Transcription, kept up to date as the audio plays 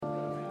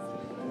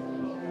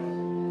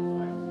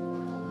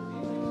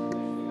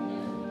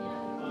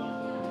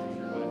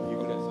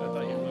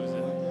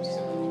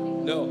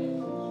No.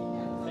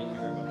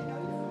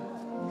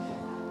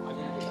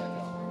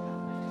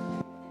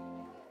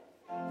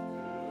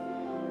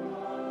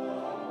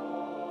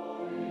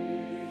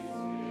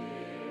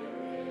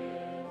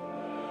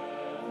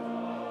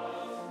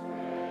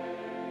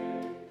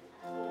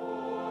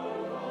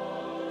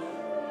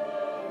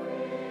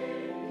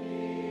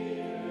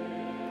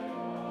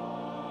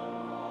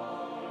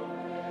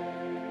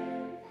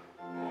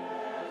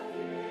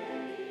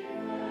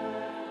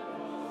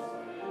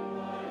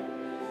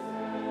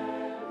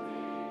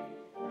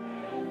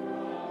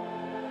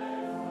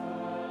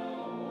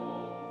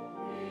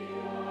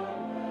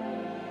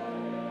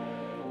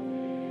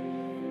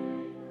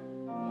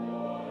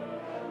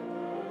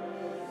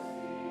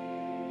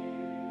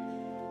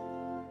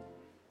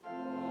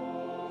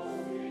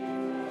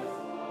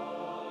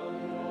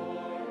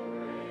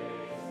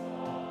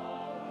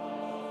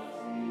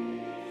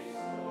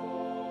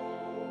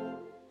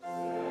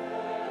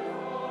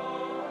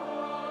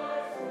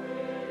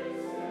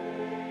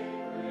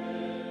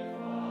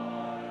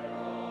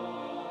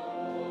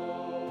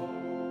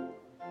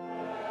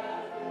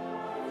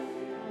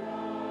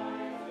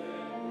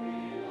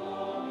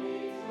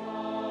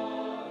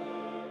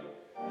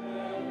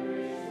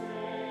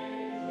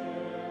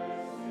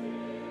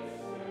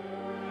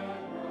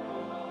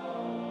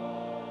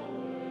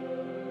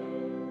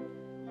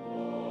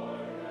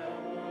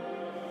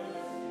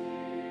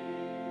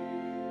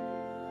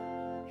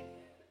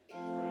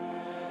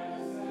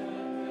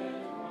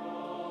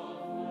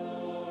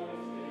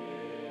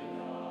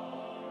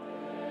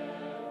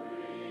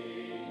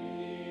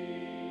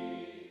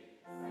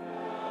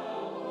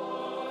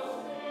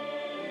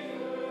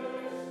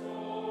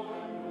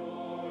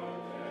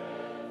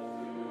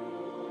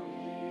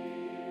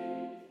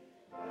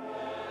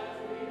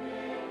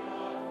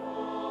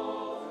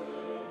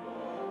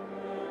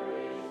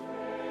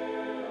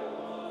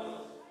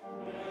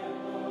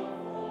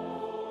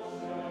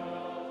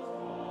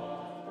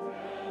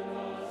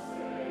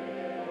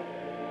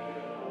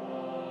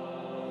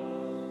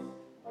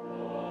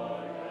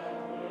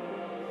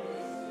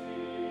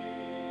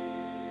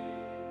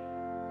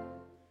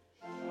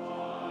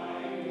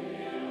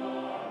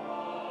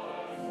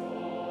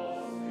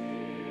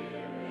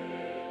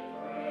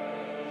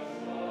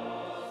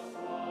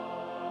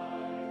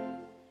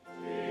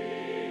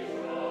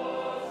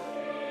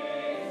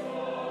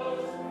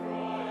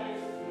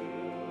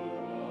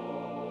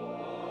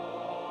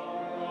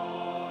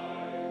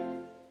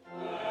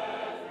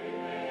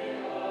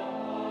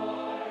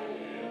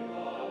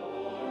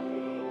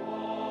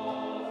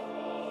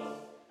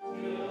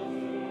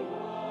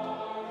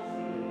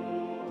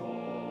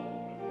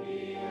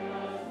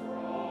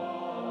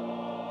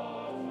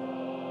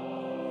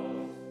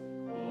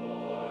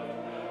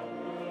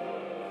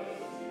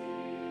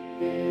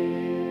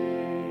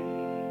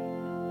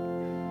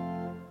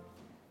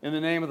 In the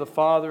name of the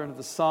Father, and of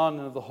the Son,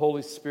 and of the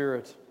Holy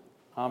Spirit.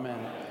 Amen.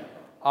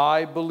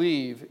 I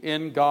believe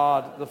in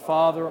God, the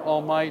Father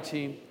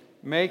Almighty,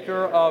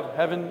 maker of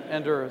heaven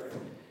and earth,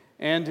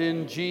 and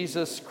in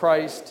Jesus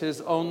Christ,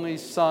 his only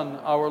Son,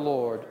 our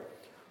Lord,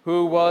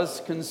 who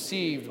was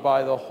conceived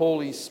by the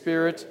Holy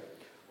Spirit,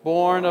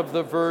 born of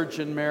the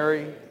Virgin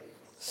Mary,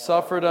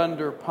 suffered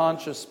under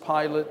Pontius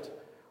Pilate,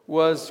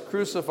 was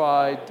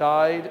crucified,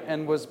 died,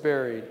 and was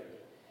buried.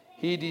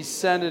 He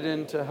descended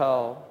into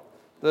hell.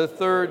 The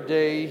third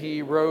day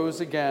he rose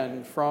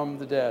again from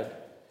the dead.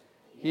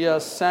 He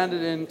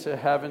ascended into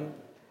heaven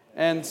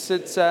and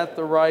sits at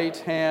the right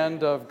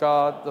hand of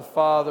God the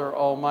Father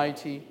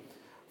Almighty.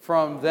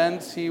 From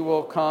thence he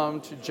will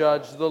come to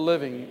judge the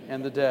living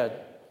and the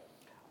dead.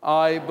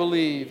 I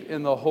believe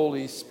in the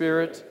Holy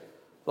Spirit,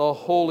 the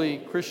holy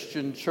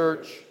Christian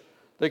Church,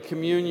 the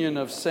communion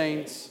of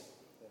saints,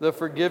 the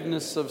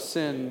forgiveness of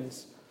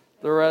sins,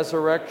 the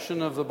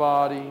resurrection of the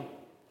body,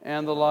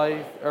 and the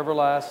life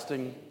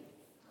everlasting.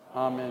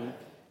 Amen.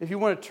 If you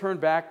want to turn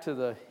back to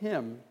the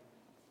hymn,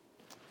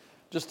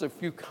 just a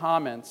few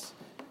comments.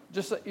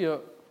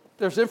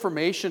 There's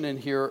information in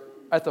here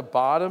at the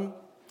bottom.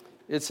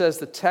 It says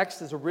the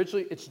text is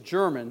it's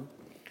German.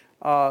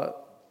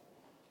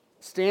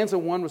 Stanza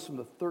 1 was from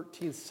the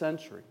 13th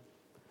century.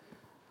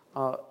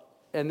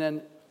 And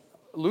then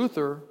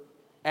Luther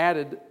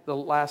added the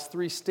last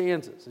three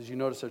stanzas. As you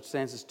notice, there's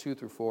stanzas 2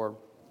 through 4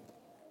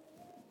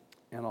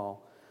 and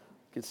all.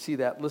 You can see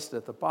that listed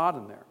at the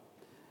bottom there.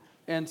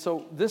 And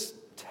so this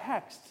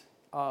text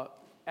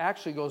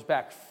actually goes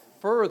back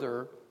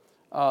further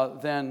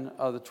than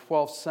the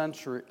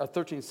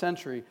 13th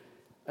century.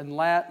 In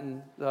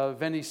Latin,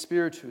 Veni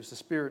Spiritus, the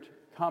Spirit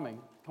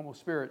coming, Como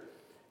Spirit.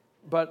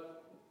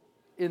 But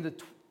in the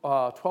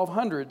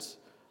 1200s,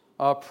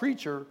 a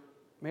preacher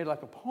made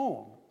like a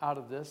poem out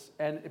of this,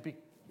 and it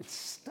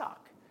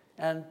stuck.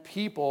 And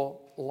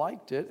people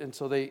liked it, and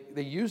so they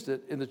used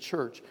it in the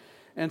church.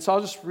 And so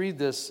I'll just read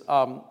this.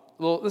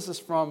 This is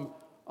from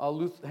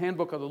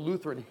Handbook of the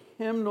Lutheran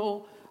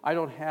Hymnal. I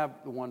don't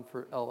have the one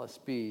for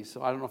LSB,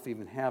 so I don't know if I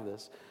even have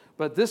this.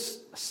 But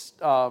this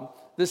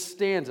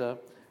stanza,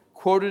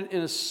 quoted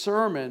in a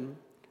sermon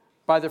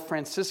by the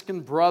Franciscan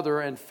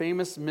brother and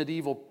famous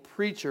medieval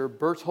preacher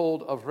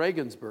Berthold of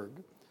Regensburg,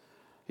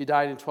 he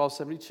died in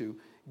 1272,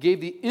 gave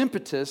the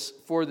impetus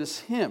for this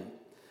hymn.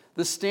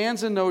 The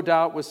stanza, no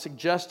doubt, was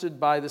suggested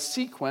by the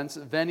sequence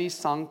Veni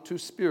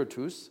Sanctus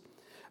Spiritus.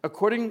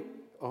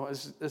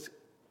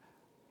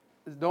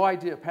 No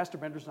idea. Pastor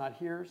Bender's not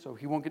here, so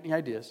he won't get any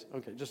ideas.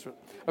 Okay,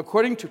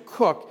 according to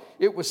Cook,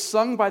 it was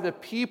sung by the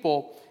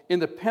people in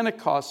the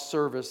Pentecost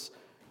service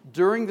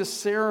during the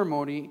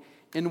ceremony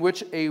in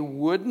which a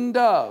wooden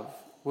dove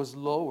was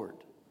lowered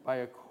by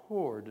a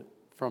cord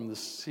from the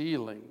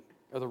ceiling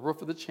or the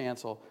roof of the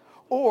chancel,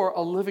 or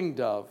a living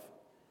dove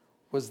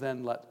was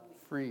then let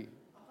free.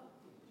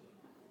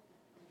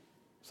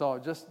 So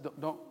just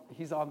don't.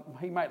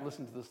 He might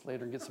listen to this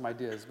later and get some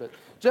ideas, but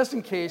just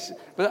in case.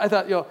 But I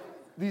thought,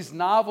 these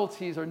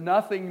novelties are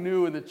nothing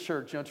new in the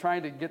church.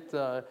 Trying to get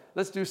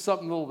let's do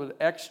something a little bit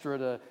extra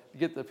to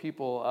get the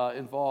people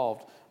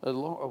involved.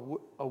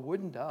 A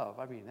wooden dove.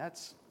 I mean,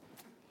 that's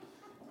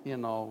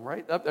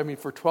right up. I mean,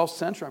 for 12th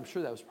century, I'm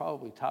sure that was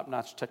probably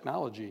top-notch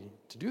technology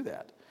to do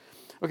that.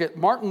 Okay,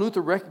 Martin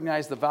Luther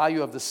recognized the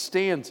value of the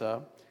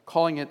stanza,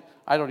 calling it,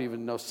 I don't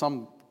even know,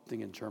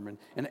 something in German,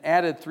 and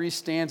added 3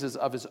 stanzas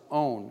of his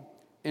own,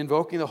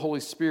 invoking the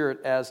Holy Spirit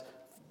as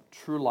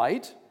true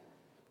light,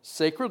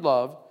 sacred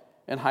love,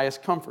 and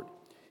highest comfort.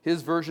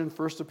 His version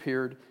first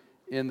appeared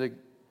in the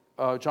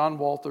John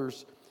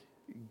Walther's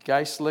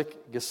Geistlich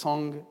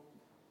Gesang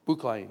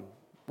Buchlein,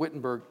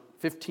 Wittenberg,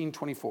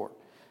 1524.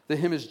 The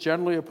hymn is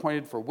generally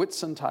appointed for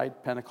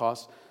Whitsuntide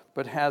Pentecost,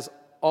 but has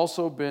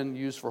also been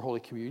used for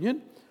Holy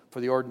Communion, for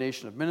the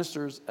ordination of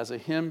ministers, as a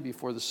hymn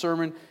before the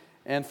sermon,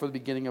 and for the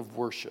beginning of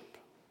worship.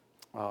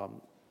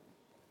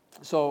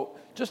 So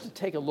just to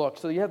take a look,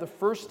 so you have the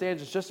first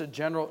stanza, it's just a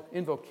general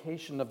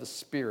invocation of the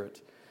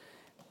Spirit.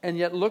 And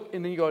yet look,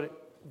 and then you go to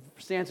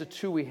stanza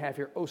 2 we have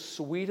here, "O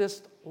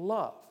sweetest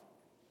love."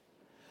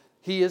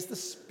 He is the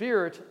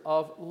Spirit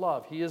of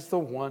love. He is the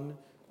one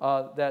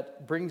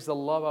that brings the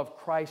love of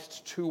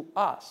Christ to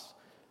us.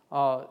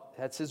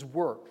 That's his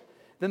work.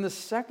 Then the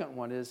second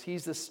one is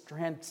he's this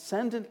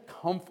transcendent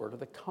comfort, or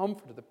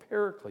the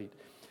paraclete.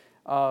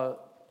 And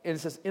it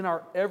says, in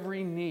our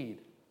every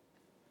need.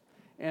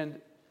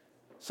 And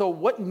so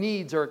what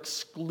needs are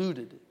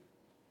excluded?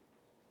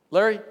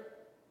 Larry?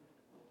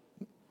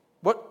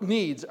 What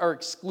needs are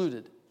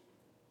excluded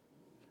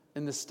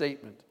in this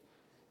statement?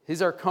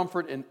 He's our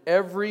comfort in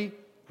every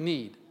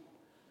need.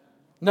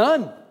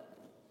 None.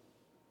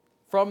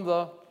 From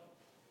the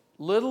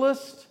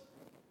littlest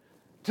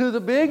to the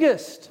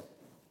biggest.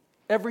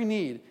 Every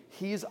need.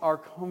 He's our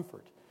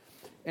comfort.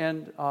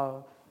 And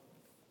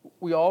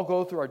we all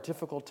go through our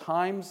difficult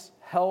times,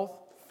 health,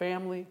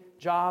 family,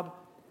 job.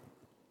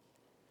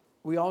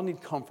 We all need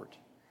comfort.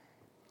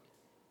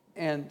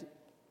 And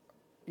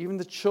even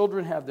the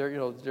children have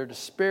they're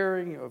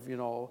despairing of,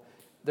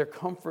 their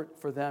comfort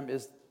for them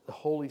is the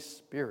Holy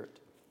Spirit.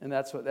 And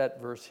that's what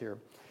that verse here.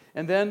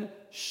 And then,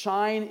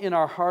 shine in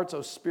our hearts,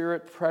 O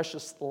Spirit,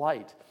 precious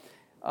light.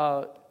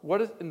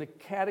 What is in the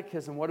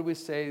catechism, what do we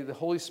say? The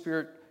Holy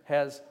Spirit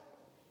has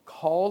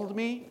called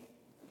me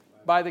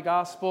by the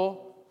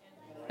gospel,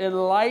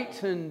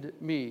 enlightened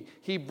me.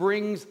 He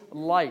brings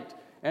light.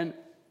 And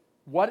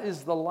what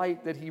is the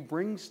light that he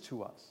brings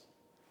to us?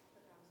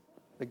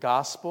 The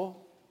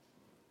gospel.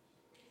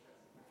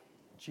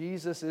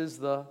 Jesus is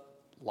the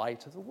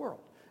light of the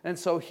world. And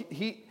so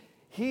he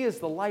is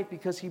the light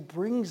because he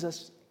brings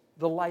us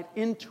the light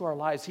into our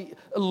lives. He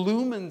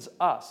illumines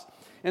us.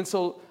 And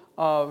so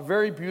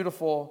very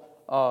beautiful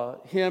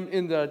hymn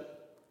in the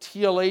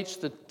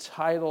TLH. The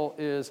title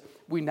is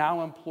 "We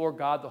Now Implore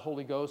God the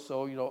Holy Ghost."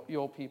 So you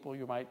old people,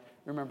 you might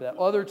remember that.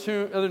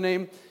 Other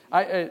name.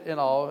 I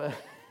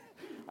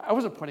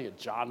wasn't pointing at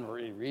John for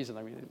any reason.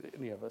 I mean,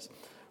 any of us.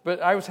 But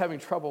I was having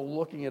trouble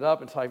looking it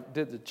up until I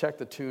did check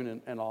the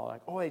tune and all.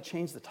 They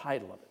changed the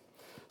title of it.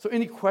 So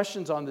any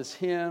questions on this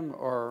hymn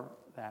or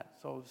that?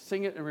 So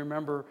sing it and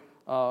remember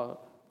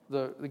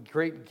the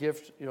great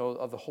gift,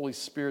 of the Holy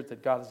Spirit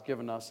that God has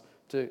given us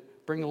to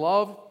bring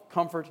love,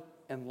 comfort,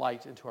 and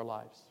light into our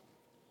lives.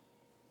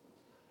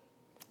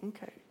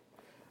 Okay.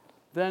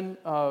 Then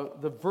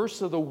the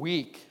verse of the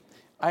week.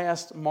 I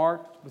asked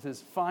Mark with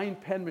his fine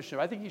penmanship.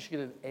 I think he should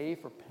get an A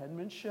for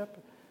penmanship.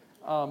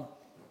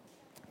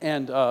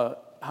 And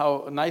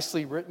how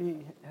nicely written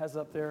he has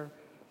up there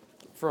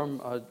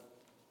from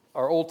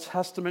our Old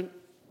Testament.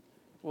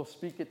 We'll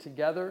speak it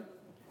together.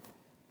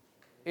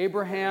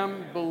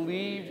 Abraham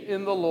believed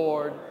in the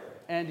Lord,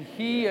 and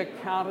he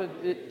accounted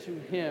it to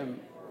him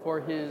for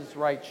his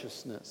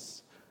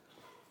righteousness.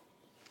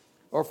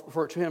 Or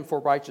to him for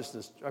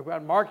righteousness.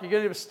 Mark, you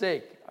get a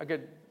mistake. I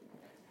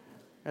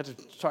had to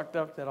chalk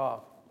that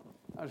off.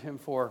 Not him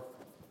for,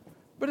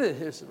 but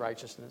it is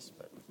righteousness.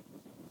 But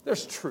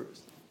there's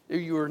truth.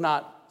 You are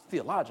not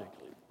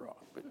theologically wrong,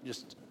 but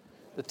just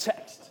the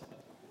text.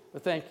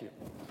 But thank you.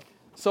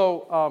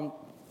 So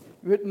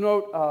you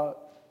note,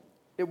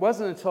 it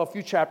wasn't until a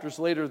few chapters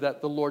later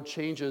that the Lord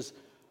changes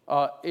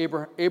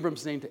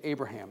Abram's name to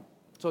Abraham.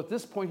 So at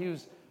this point, he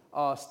was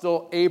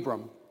still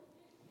Abram.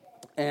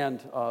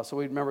 And so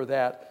we remember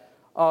that.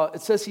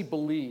 It says he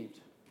believed.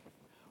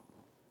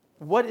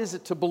 What is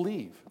it to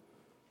believe?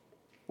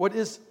 What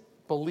is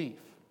belief?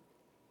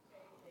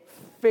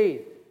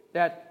 Faith,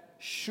 that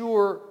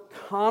sure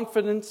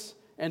confidence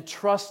and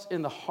trust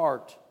in the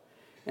heart.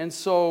 And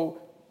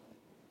so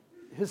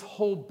his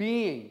whole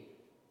being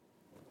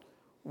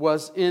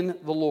was in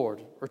the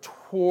Lord, or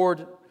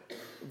toward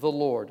the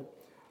Lord.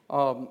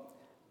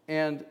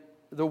 And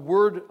the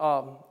word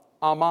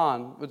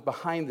aman was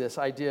behind this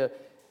idea,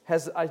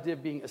 has the idea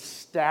of being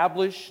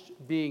established,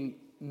 being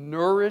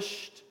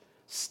nourished,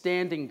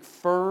 standing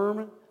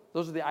firm.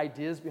 Those are the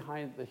ideas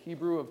behind the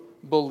Hebrew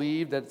of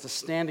believe, that it's a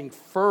standing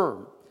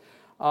firm.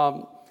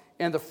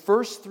 And the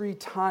first 3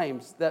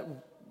 times that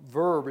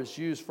verb is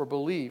used for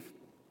belief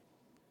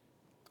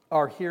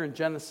are here in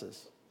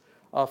Genesis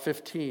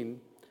 15,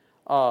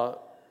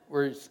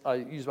 where it's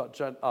used about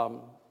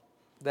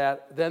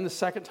that. Then the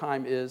second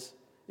time is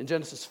in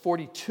Genesis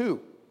 42,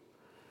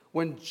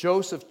 when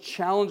Joseph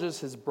challenges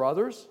his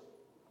brothers,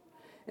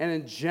 and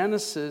in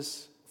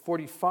Genesis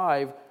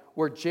 45,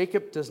 where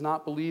Jacob does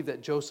not believe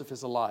that Joseph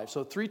is alive.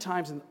 So 3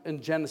 times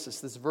in Genesis,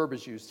 this verb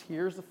is used.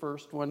 Here's the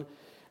first one.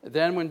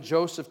 Then when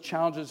Joseph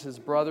challenges his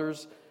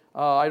brothers,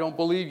 I don't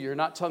believe you. You're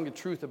not telling the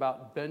truth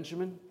about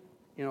Benjamin,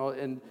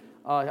 and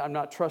I'm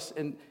not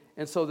trusting.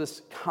 And so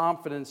this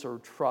confidence or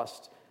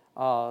trust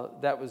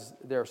that was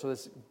there. So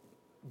this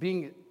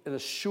being in a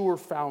sure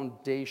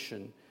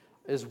foundation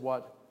is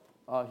what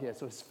he had.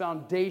 So his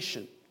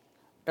foundation,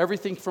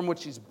 everything from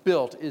which he's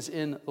built, is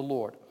in the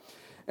Lord.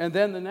 And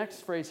then the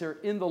next phrase here,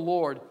 in the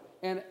Lord,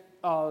 and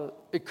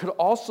it could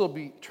also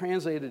be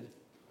translated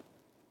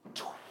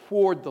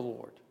toward the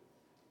Lord.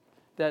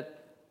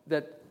 That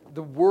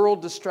the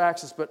world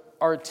distracts us, but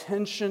our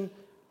attention,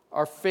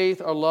 our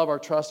faith, our love, our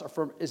trust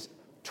is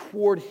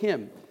toward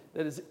him,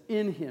 that is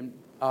in him.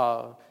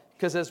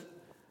 Because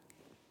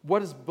what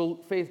does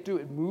faith do?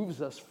 It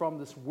moves us from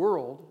this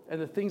world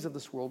and the things of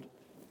this world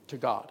to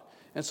God.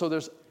 And so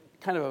there's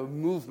kind of a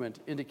movement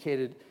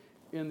indicated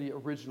in the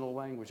original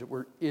language, that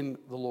we're in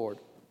the Lord.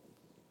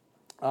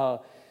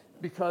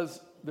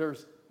 Because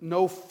there's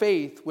no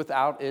faith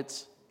without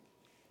its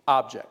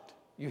object.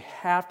 You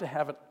have to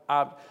have an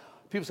object.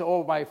 People say,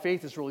 oh, my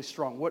faith is really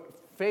strong. What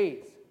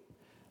faith?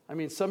 I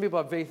mean, some people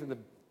have faith in the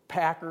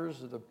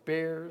Packers or the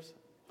Bears.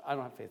 I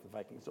don't have faith in the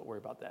Vikings. Don't worry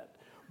about that.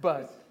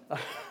 But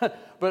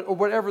or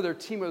whatever their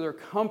team or their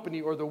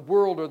company or the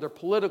world or their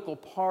political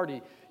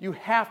party, you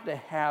have to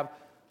have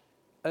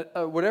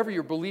whatever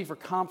your belief or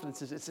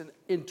confidence is, it's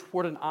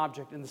toward an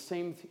object. And the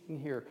same thing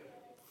here.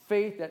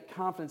 Faith, that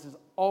confidence, is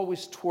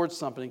always towards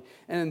something.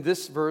 And in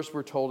this verse,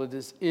 we're told it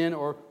is in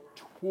or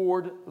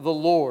toward the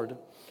Lord.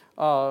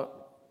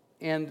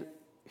 And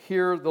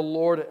here the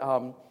Lord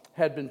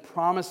had been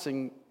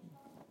promising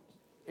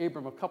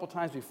Abram a couple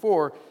times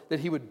before that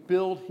he would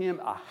build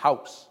him a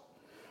house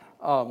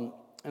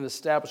and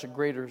establish a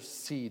greater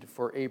seed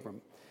for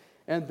Abram.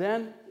 And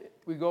then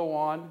we go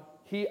on,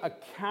 he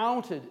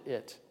accounted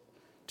it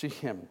to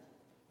him.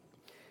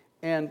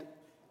 And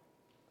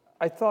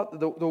I thought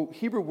the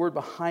Hebrew word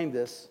behind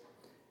this,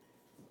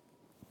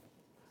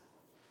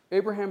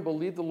 Abraham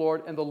believed the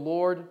Lord, and the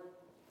Lord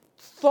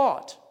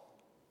thought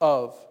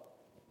of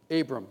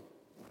Abram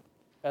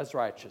as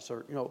righteous.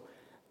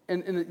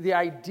 And the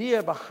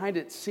idea behind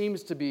it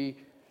seems to be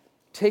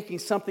taking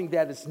something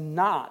that is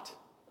not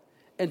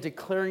and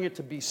declaring it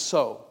to be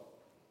so.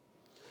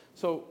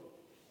 So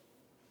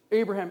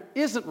Abraham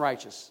isn't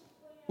righteous.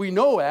 We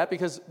know that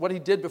because what he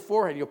did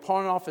beforehand,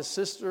 pawning off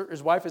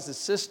his wife as his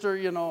sister,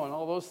 and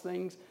all those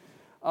things.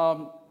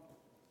 But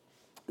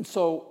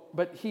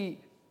he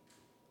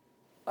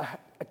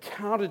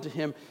accounted to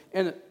him,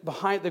 and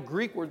behind the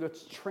Greek word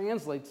that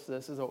translates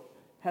this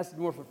has to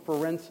do with a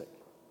forensic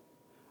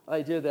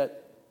idea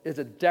that is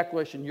a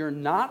declaration. You're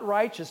not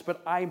righteous,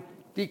 but I'm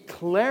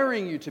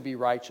declaring you to be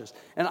righteous.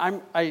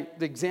 And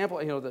the example,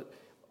 that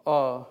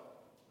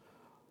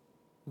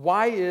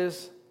why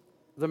is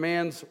the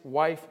man's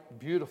wife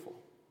beautiful?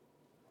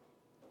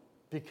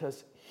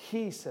 Because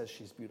he says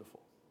she's beautiful.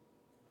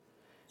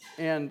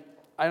 And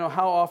I know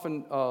how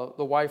often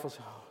the wife will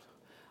say,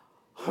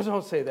 oh,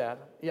 don't say that.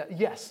 Yeah,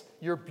 yes,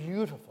 you're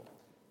beautiful.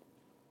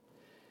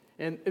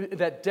 And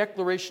that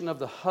declaration of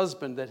the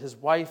husband that his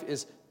wife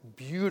is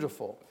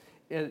beautiful.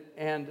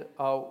 And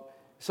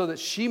so that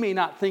she may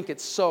not think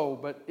it's so,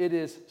 but it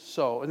is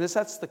so. And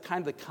that's the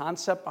kind of the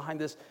concept behind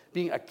this,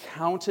 being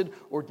accounted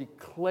or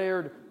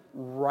declared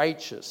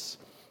righteous.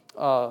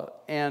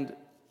 And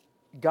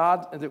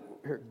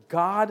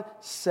God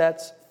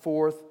sets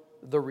forth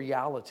the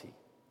reality.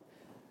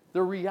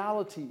 The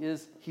reality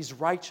is he's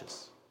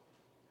righteous.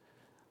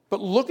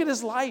 But look at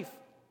his life.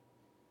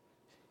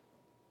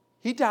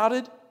 He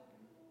doubted,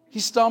 he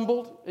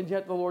stumbled, and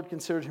yet the Lord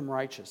considered him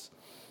righteous.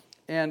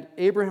 And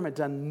Abraham had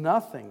done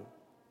nothing,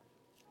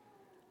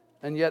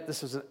 and yet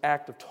this was an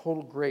act of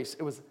total grace.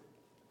 It was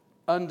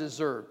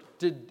undeserved.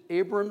 Did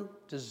Abram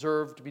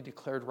deserve to be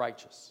declared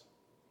righteous?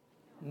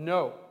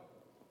 No.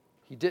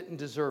 He didn't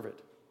deserve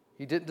it.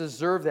 He didn't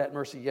deserve that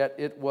mercy, yet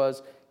it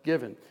was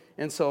given.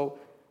 And so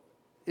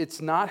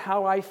it's not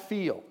how I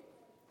feel.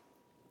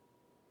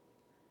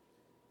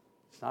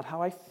 It's not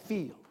how I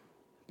feel.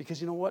 Because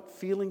you know what?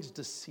 Feelings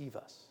deceive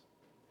us.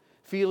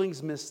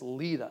 Feelings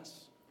mislead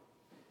us.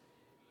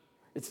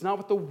 It's not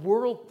what the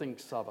world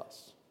thinks of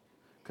us.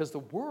 Because the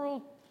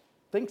world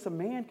thinks a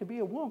man can be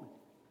a woman.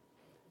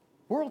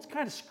 The world's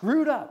kind of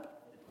screwed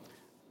up.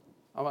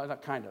 Oh,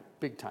 not kind of,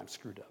 big time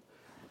screwed up.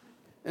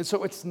 And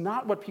so it's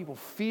not what people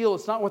feel.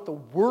 It's not what the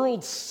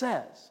world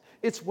says.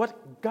 It's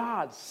what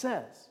God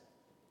says.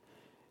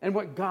 And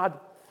what God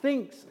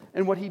thinks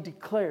and what he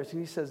declares.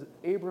 And he says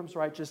Abraham's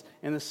righteous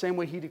in the same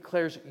way he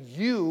declares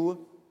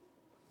you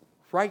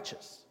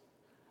righteous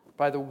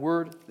by the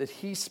word that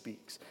he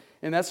speaks.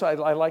 And that's why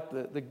I like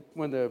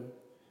when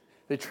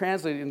they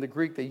translate it in the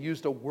Greek, they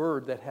used a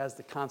word that has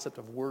the concept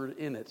of word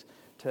in it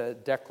to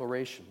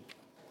declaration.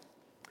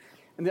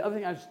 And the other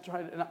thing I was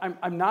trying to, and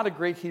I'm not a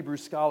great Hebrew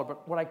scholar,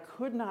 but what I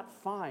could not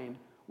find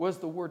was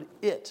the word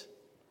it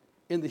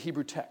in the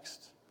Hebrew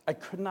text. I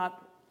could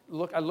not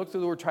look. I looked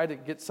through the word, tried to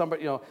get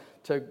somebody,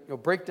 to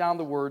break down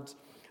the words.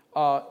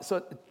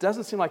 So it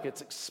doesn't seem like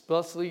it's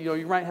explicitly,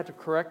 you might have to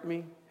correct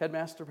me,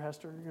 headmaster,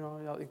 pastor,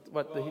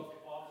 what the... Oftentimes,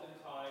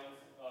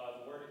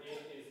 the word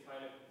it is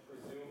kind of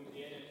presumed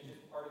in, and it's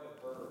just part of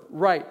the verb.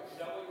 Right. Is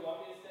that what you want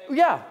me to say?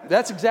 Yeah,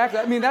 that's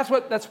exactly.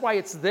 That's why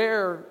it's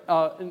there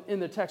in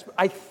the text. But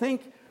I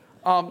think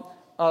I'm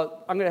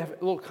going to have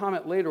a little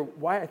comment later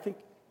why I think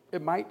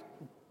it might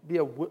be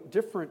a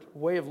different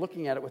way of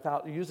looking at it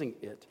without using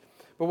it.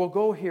 But we'll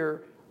go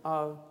here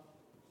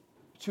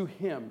to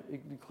him.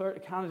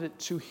 It counted it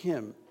to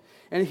him.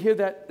 And here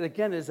that,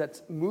 again, is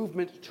that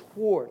movement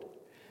toward.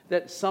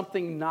 That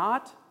something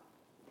not,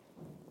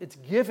 it's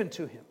given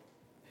to him.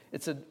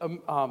 It's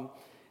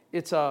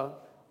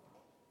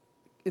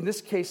in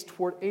this case,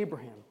 toward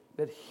Abraham,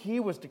 that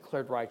he was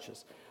declared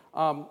righteous.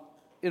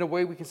 In a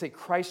way, we can say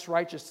Christ's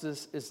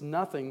righteousness is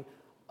nothing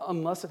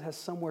unless it has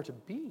somewhere to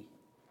be.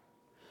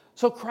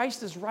 So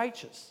Christ is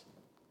righteous.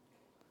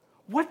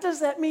 What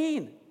does that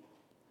mean?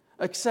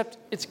 Except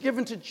it's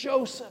given to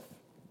Joseph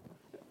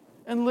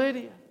and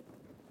Lydia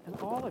and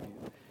all of you.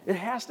 It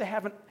has to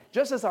have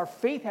just as our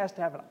faith has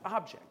to have an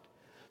object.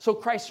 So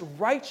Christ's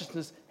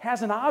righteousness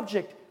has an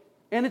object,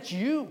 and it's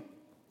you.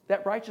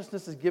 That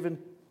righteousness is given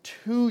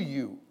to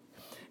you.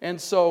 And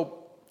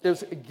so it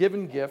was a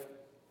given gift.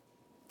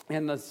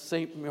 And the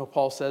St.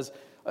 Paul says,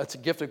 it's a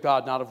gift of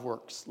God, not of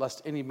works,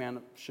 lest any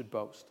man should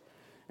boast.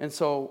 And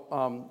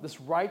so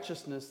this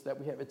righteousness that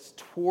we have, it's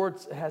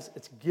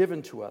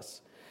given to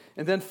us.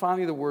 And then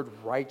finally the word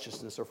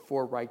righteousness or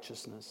for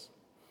righteousness.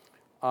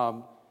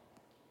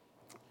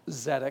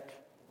 Zedek,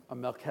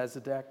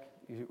 Melchizedek,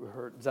 you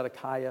heard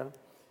Zedekiah,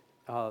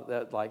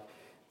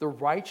 the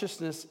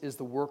righteousness is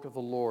the work of the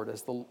Lord.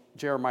 As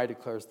Jeremiah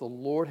declares, the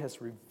Lord has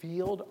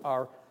revealed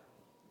our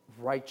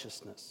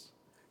righteousness.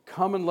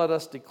 Come and let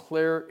us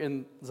declare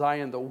in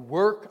Zion the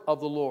work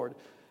of the Lord.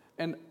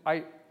 And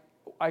I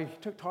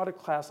taught a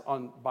class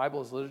on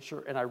Bible as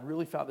literature, and I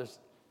really found there's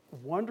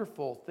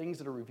wonderful things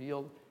that are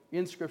revealed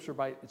in Scripture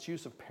by its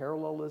use of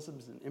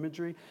parallelisms and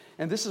imagery.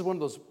 And this is one of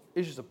those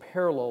issues of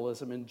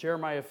parallelism in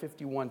Jeremiah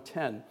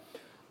 51:10.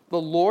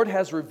 The Lord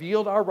has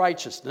revealed our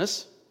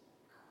righteousness.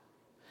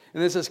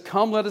 And it says,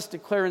 come, let us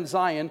declare in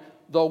Zion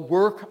the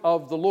work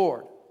of the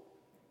Lord.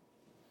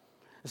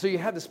 So you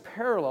have this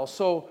parallel.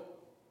 So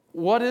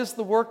what is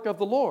the work of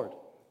the Lord?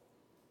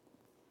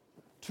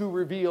 To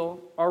reveal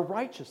our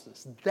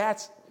righteousness.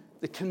 That's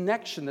the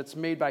connection that's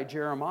made by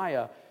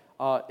Jeremiah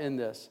in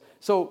this.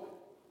 So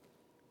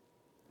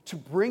to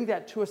bring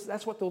that to us,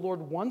 that's what the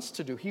Lord wants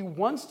to do. He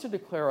wants to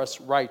declare us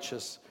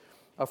righteous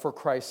for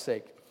Christ's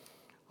sake.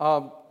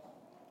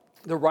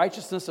 The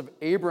righteousness of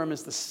Abram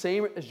is the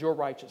same as your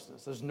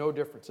righteousness. There's no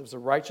difference. There's a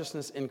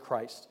righteousness in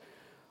Christ.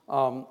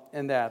 And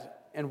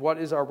what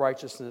is our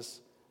righteousness?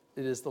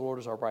 It is the Lord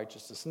is our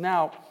righteousness.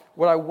 Now,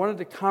 what I wanted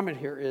to comment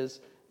here is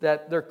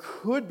that there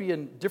could be a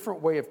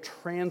different way of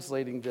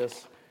translating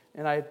this,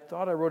 and I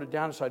thought I wrote it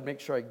down so I'd make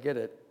sure I get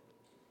it.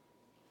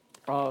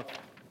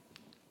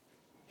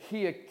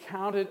 He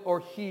accounted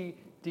or he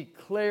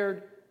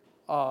declared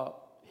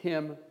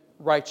him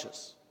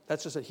righteous.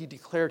 That's just that he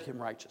declared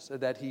him righteous.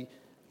 That he,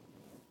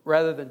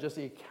 rather than just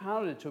he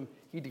accounted it to him,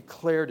 he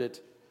declared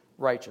it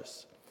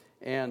righteous.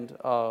 And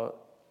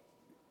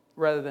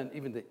rather than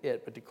even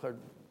but declared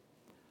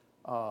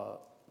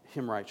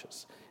him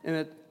righteous.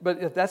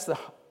 But that's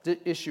the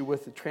issue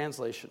with the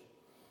translation.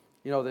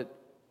 That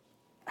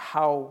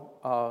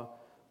how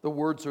the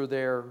words are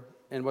there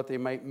and what they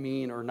might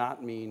mean or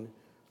not mean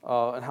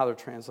and how they're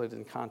translated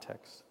in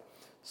context.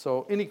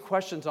 So any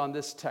questions on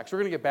this text? We're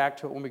going to get back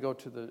to it when we go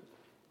to the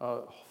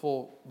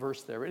full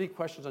verse there. Any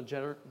questions on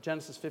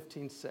Genesis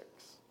 15:6?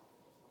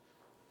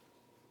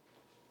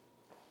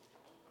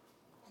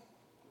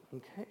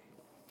 Okay.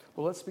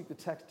 Well, let's speak the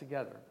text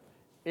together.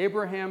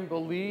 Abraham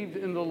believed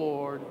in the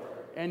Lord,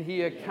 and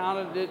he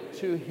accounted it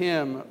to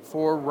him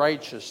for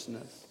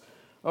righteousness.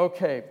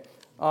 Okay.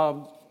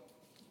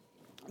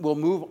 We'll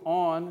move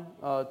on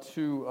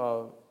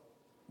to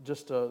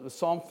the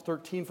Psalm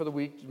 13 for the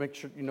week. Make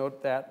sure you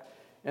note that.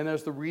 And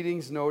there's the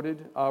readings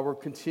noted. We're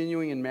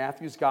continuing in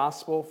Matthew's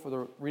Gospel for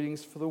the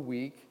readings for the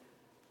week.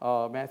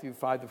 Matthew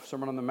 5, the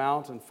Sermon on the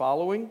Mount and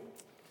following.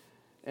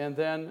 And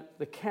then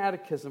the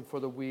catechism for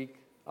the week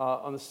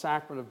on the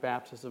sacrament of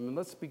baptism. And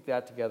let's speak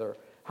that together.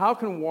 How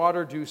can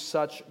water do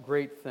such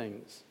great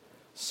things?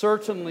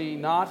 Certainly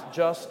not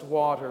just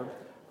water,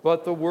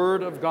 but the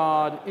Word of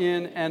God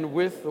in and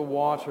with the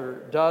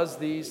water does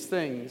these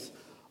things,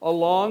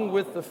 along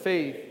with the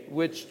faith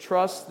which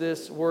trusts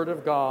this Word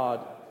of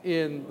God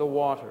in the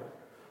water.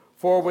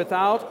 For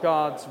without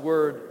God's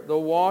Word, the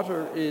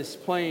water is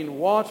plain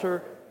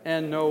water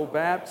and no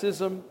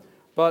baptism,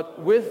 but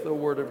with the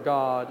Word of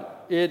God,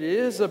 it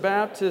is a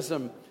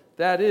baptism,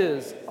 that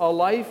is, a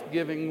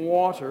life-giving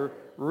water,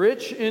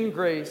 rich in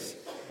grace,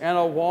 and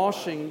a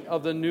washing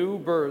of the new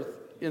birth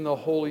in the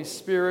Holy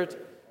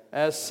Spirit,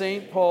 as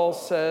St. Paul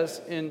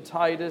says in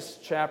Titus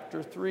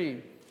chapter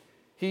 3.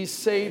 He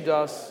saved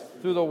us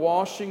through the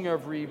washing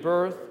of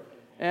rebirth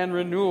and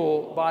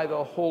renewal by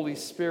the Holy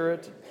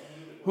Spirit,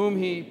 whom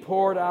he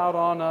poured out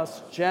on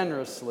us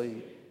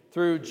generously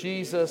through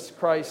Jesus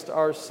Christ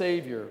our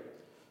Savior,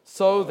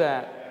 so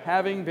that,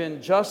 having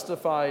been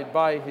justified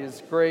by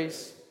his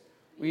grace,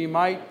 we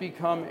might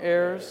become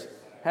heirs,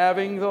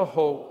 having the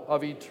hope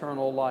of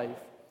eternal life.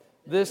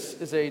 This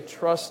is a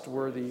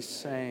trustworthy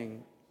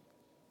saying.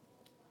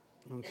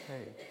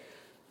 Okay.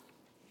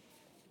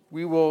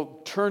 We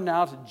will turn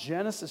now to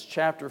Genesis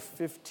chapter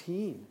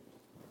 15.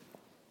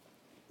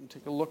 And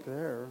take a look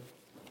there.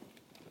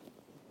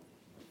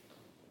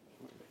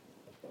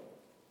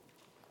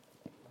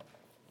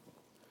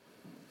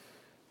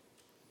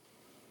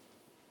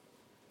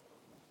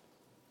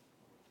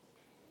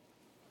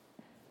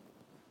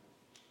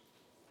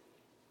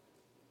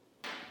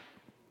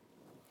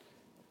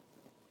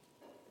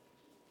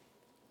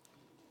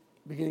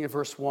 Beginning at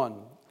verse 1.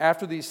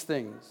 After these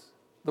things,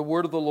 the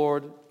word of the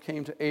Lord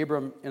came to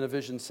Abram in a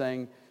vision,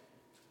 saying,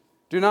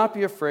 "Do not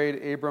be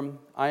afraid, Abram.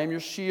 I am your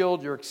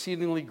shield, your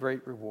exceedingly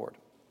great reward."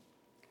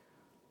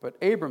 But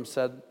Abram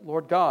said,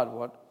 "Lord God,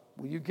 what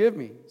will you give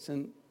me,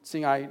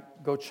 seeing I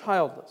go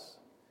childless?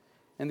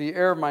 And the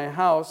heir of my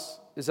house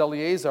is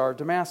Eleazar of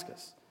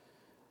Damascus."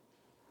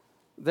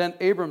 Then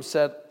Abram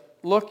said,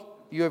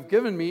 "Look, you have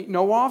given me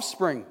no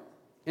offspring.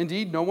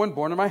 Indeed, no one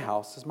born in my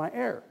house is my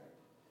heir."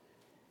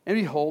 And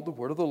behold, the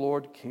word of the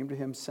Lord came to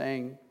him,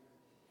 saying,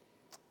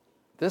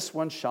 "This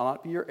one shall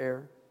not be your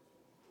heir,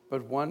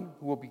 but one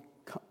who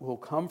will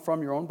come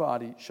from your own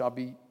body shall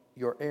be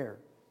your heir."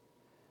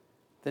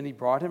 Then he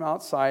brought him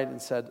outside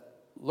and said,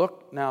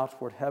 "Look now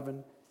toward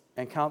heaven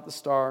and count the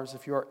stars,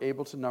 if you are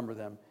able to number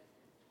them."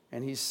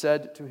 And he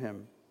said to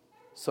him,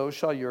 "So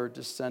shall your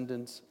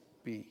descendants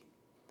be."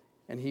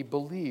 And he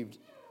believed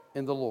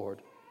in the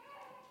Lord,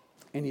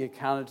 and he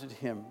accounted to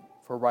him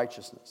for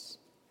righteousness.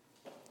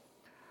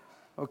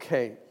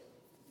 Okay,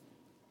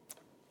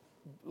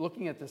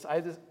 looking at this,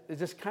 it's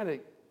just kind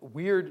of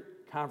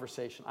weird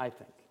conversation, I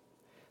think.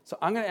 So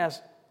I'm going to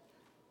ask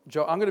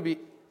Joe, I'm going to be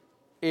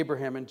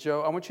Abraham, and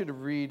Joe, I want you to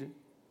read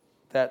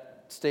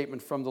that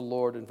statement from the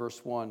Lord in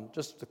verse 1,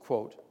 just the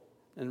quote,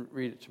 and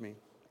read it to me.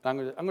 I'm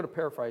going to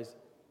paraphrase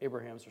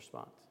Abraham's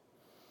response.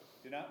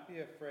 "Do not be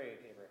afraid,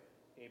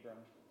 Abram.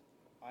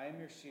 I am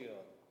your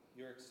shield,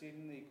 your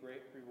exceedingly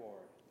great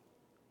reward."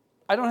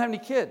 I don't have any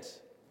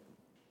kids.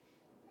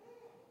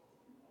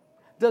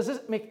 Does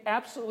this make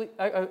absolutely,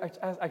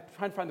 I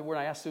try to find the word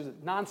I asked Susan,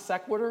 non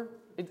sequitur?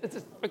 It's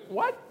just, like,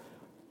 what?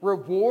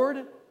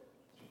 Reward?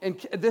 And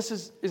this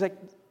is like,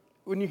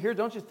 when you hear,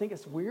 don't you think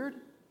it's weird?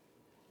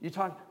 You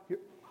talk,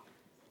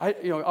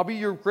 I'll be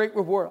your great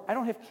reward. I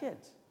don't have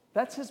kids.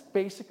 That's his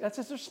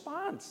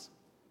response.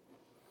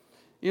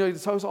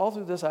 So I was all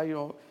through this,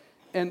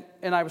 and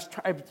I was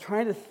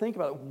trying to think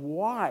about it.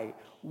 Why?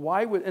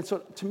 And so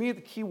to me, the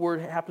key word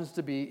happens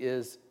to be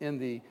is in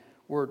the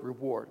word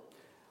reward.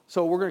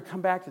 So we're going to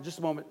come back to just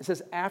a moment. It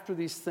says after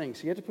these things.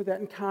 So you have to put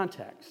that in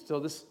context. So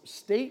this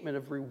statement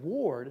of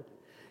reward,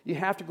 you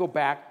have to go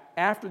back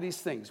after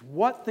these things.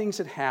 What things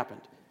had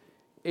happened?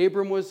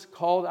 Abram was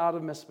called out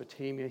of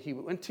Mesopotamia. He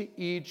went to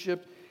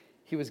Egypt.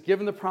 He was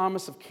given the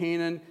promise of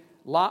Canaan.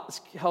 Lot was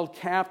held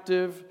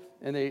captive,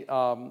 and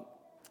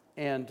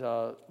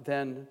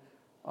then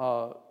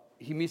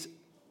he meets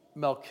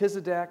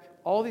Melchizedek.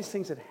 All these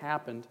things had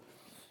happened,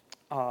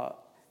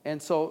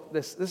 and so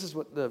this is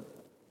what the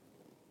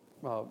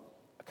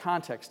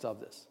context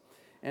of this.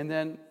 And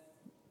then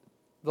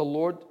the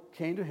Lord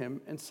came to him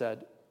and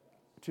said,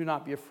 "Do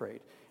not be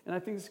afraid." And I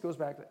think this goes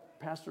back to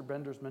Pastor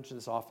Bender's mentioned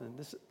this often.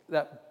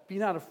 That be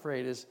not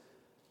afraid is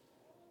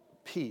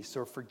peace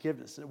or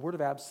forgiveness, a word of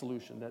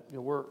absolution. That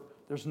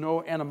there's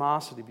no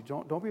animosity.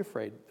 Don't be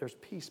afraid. There's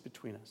peace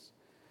between us.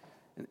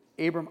 And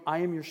Abram, I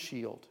am your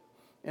shield.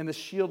 And the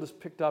shield is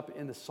picked up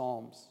in the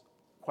Psalms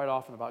quite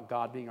often about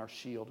God being our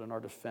shield and our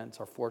defense,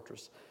 our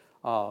fortress,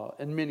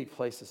 in many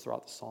places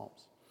throughout the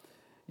Psalms.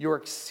 Your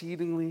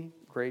exceedingly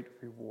great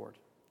reward.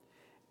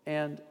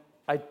 And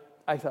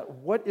I thought,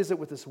 what is it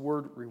with this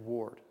word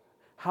reward?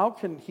 How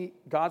can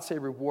God say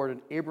reward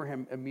and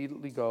Abraham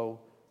immediately go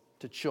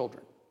to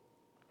children,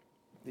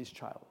 these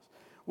childless?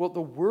 Well,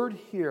 the word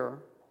here,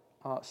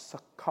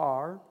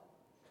 sakar,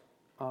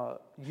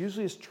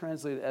 usually is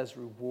translated as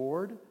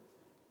reward,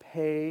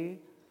 pay,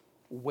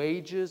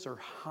 wages, or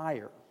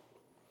hire.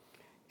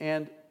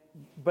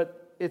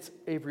 But it's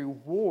a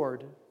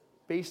reward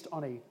based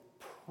on a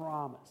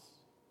promise.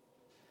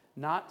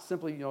 Not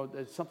simply,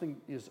 that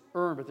something is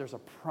earned, but there's a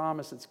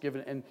promise that's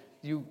given, and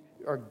you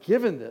are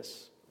given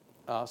this.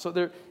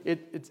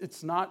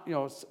 It's not,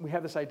 we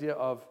have this idea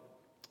of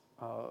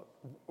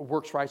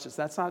works righteous.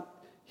 It's not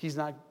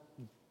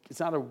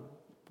a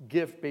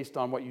gift based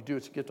on what you do,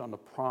 it's a gift on the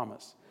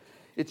promise.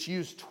 It's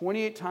used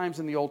 28 times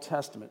in the Old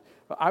Testament.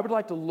 But I would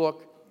like to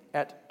look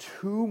at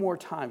 2 more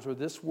times where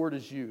this word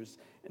is used,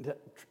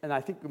 and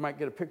I think we might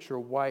get a picture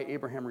of why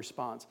Abraham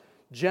responds.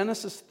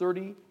 Genesis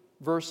 30,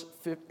 verse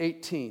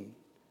 18.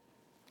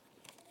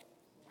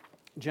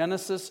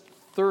 Genesis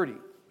 30,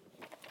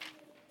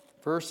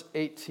 verse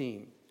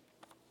 18.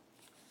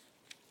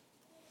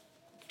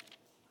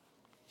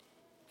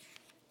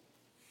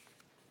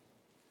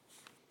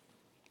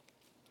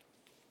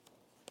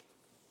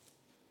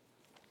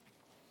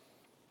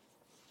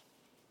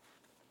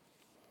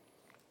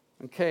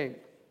 Okay,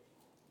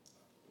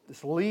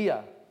 this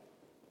Leah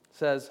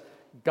says,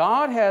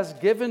 God has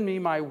given me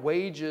my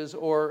wages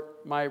or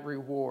my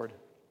reward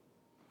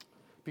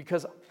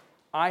because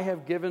I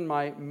have given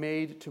my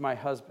maid to my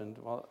husband.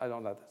 Well, I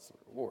don't know if that's the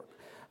reward.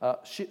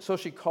 So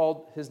she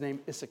called his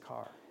name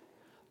Issachar.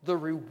 The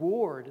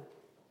reward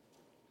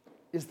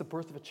is the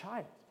birth of a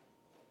child.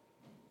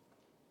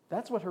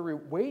 That's what her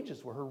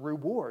wages were, her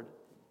reward.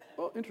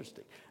 Oh,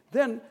 interesting.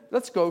 Then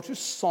let's go to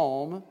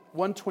Psalm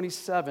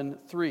 127,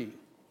 3.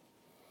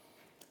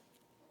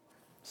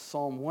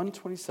 Psalm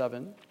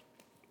 127,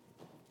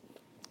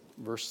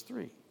 verse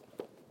 3.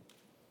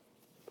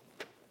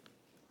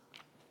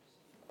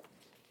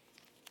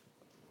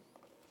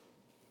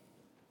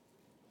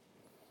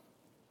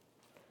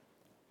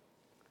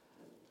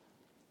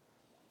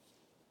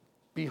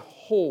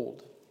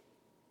 Behold,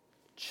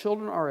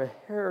 children are a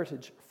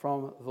heritage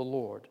from the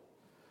Lord.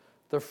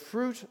 The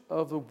fruit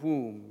of the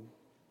womb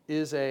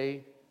is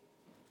a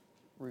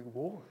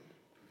reward.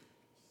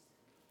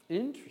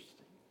 Interesting.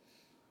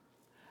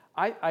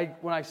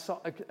 When I saw,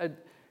 I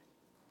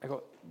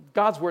go,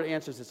 God's word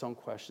answers its own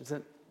questions.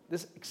 And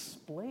this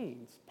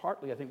explains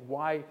partly, I think,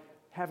 why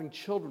having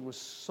children was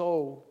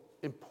so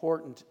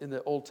important in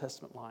the Old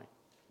Testament line.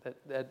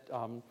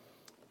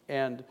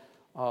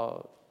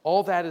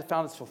 All that is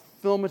found its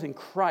fulfillment in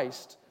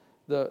Christ,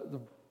 the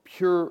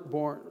pure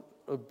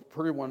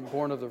one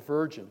born of the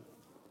Virgin.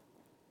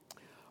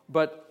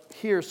 But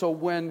here, so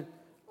when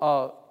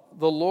the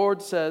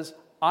Lord says,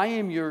 I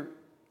am your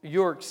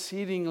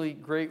exceedingly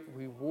great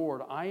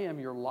reward. I am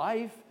your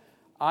life.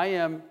 I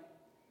am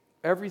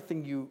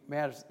everything you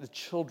matters. The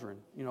children.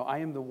 I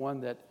am the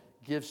one that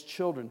gives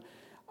children.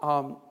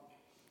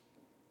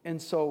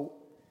 And so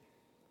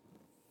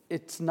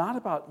it's not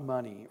about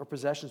money or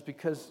possessions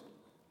because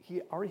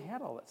he already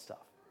had all that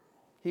stuff.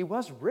 He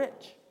was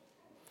rich.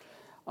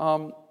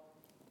 And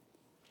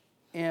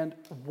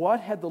what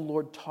had the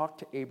Lord talked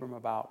to Abram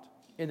about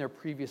in their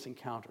previous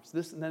encounters?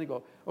 And then they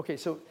go, okay,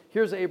 so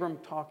here's Abram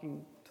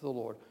talking to the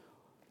Lord.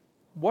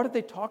 What had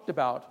they talked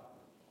about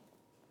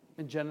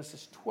in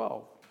Genesis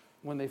 12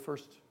 when the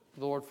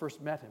Lord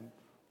first met him?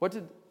 What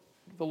did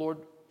the Lord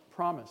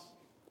promise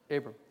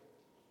Abram?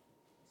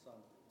 Son.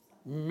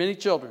 Many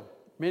children,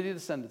 many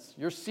descendants.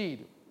 Your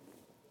seed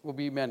will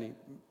be many,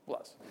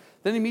 blessed.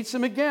 Then he meets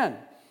him again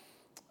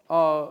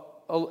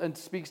and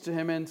speaks to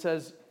him and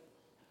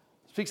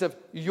speaks of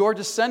your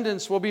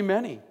descendants will be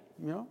many.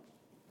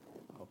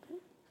 Okay.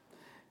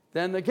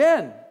 Then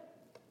again,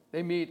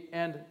 they meet,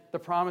 and the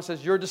promise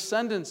says, your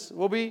descendants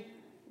will be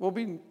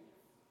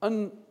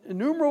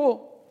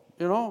innumerable,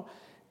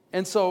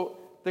 And so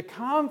the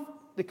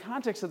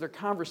context of their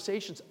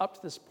conversations up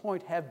to this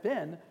point have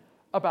been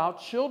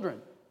about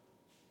children,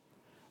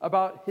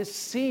 about his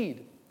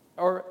seed,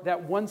 or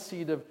that one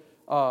seed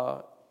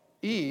of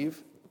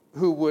Eve,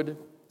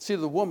 seed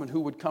of the woman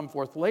who would come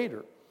forth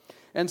later.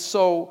 And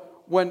so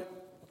when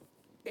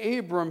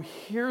Abram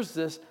hears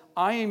this,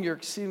 I am your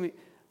exceedingly,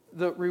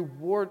 the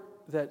reward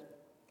that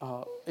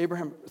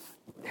Abraham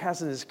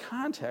has in his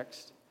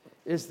context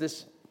is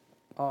this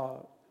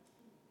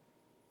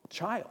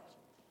child,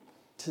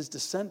 his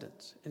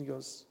descendants. And he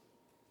goes,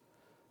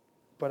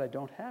 but I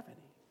don't have any.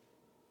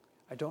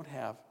 I don't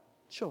have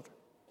children.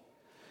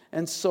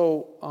 And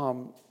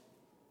so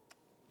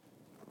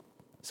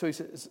he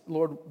says,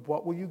 Lord,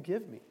 what will you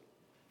give me?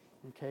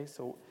 Okay,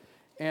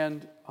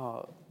 and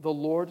the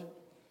Lord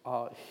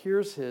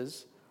hears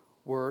his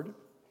word,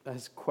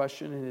 his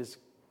question, and his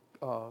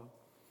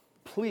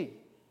plea.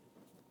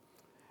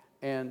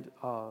 And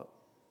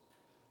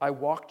I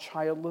walk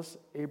childless,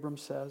 Abram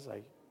says.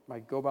 I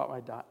go about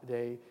my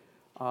day.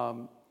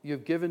 You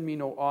have given me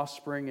no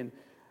offspring. And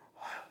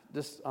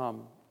this,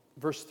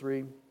 verse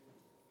 3,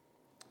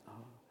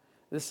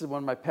 this is one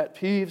of my pet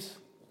peeves.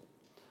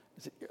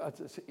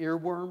 It's an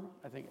earworm.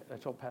 I think I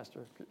told Pastor.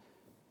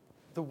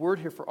 The word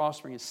here for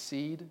offspring is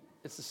seed.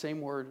 It's the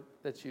same word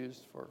that's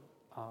used for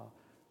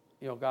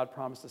God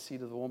promised the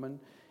seed of the woman.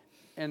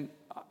 And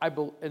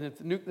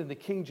in the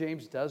King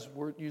James does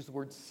use the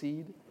word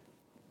seed.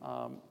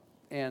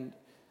 And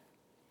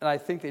I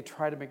think they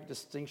try to make a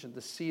distinction,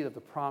 the seed of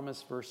the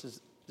promise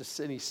versus just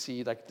any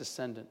seed, like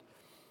descendant.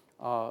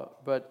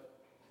 But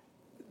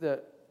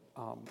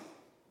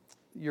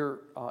your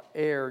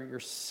heir, your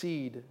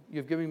seed,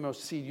 you've given me no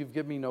seed, you've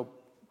given me no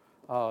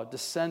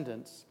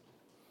descendants.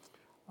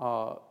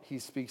 He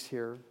speaks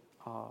here.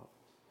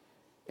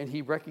 And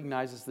he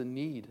recognizes the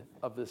need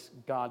of this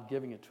God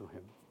giving it to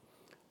him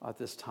at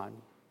this time.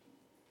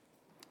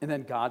 And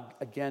then God,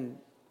 again,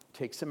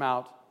 takes him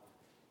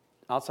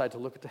outside to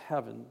look at the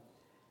heaven,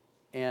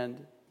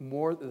 and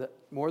more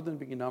than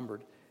being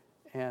numbered.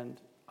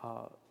 And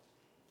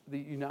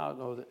you now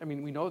know that, we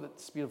know that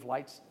the speed of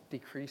light's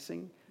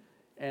decreasing.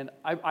 And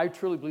I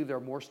truly believe there are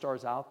more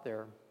stars out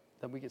there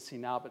than we can see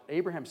now. But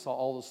Abraham saw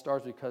all those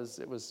stars because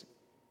it was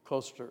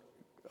closer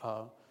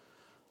to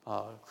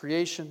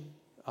creation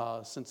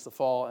since the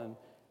fall,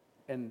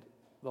 and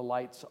the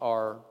lights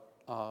are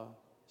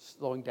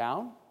slowing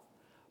down.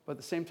 But at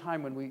the same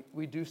time, when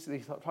we do see, they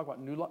talk about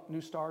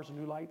new stars and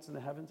new lights in the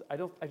heavens.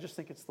 I just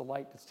think it's the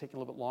light that's taking a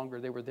little bit longer.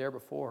 They were there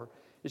before.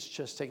 It's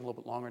just taking a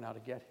little bit longer now to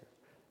get here.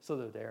 So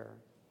they're there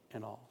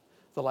and all.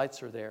 The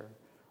lights are there.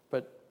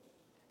 But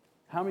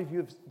how many of you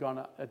have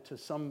gone to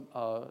some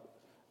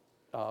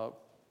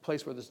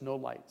place where there's no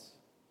lights?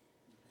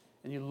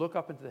 And you look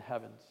up into the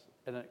heavens,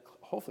 and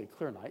hopefully a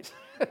clear night.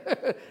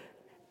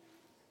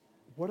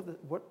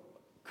 What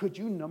could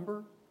you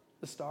number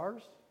the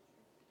stars?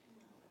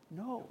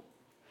 No.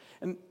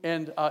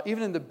 And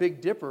even in the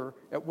Big Dipper,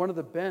 at one of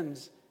the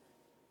bends,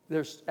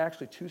 there's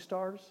actually 2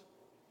 stars.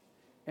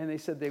 And they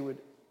said they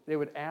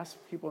would ask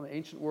people in the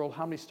ancient world,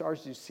 how many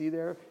stars do you see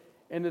there?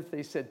 And if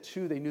they said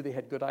 2, they knew they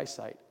had good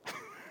eyesight.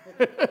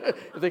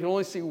 If they could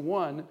only see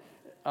 1,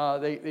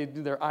 they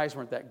knew their eyes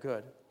weren't that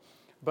good.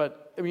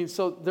 But,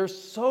 so there's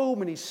so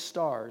many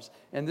stars.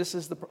 And this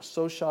is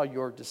so shall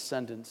your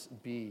descendants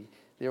be.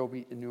 They will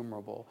be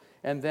innumerable.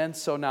 And then,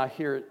 so now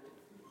here,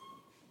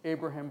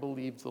 Abraham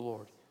believed the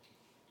Lord.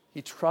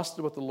 He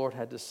trusted what the Lord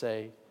had to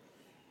say,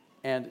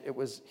 and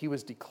he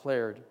was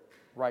declared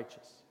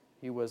righteous.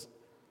 He was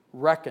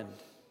reckoned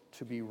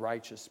to be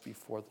righteous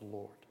before the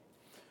Lord.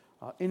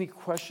 Any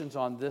questions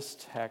on this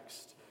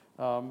text?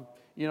 The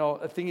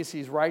thing is,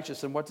 he's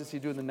righteous, and what does he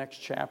do in the next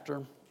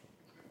chapter?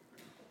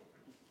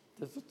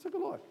 Let's take a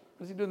look. What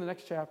does he do in the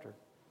next chapter?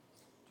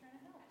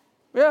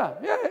 Yeah,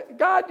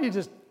 God, you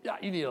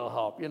need a little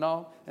help,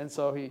 And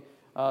so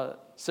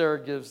Sarah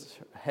gives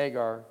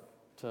Hagar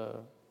to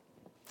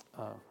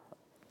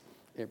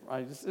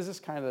Abraham. This is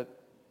kind of,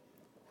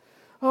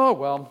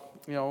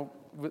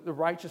 with the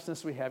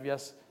righteousness we have,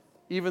 yes,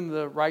 even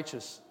the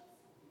righteous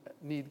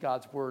need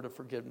God's word of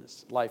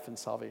forgiveness, life, and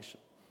salvation.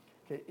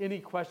 Okay, any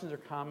questions or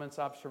comments,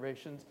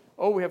 observations?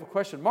 Oh, we have a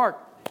question. Mark,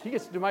 he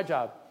gets to do my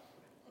job.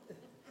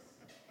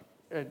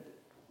 And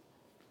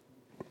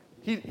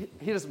he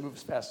doesn't move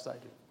as fast as I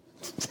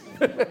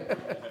do.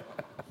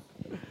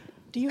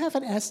 Do you have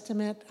an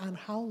estimate on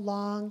how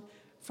long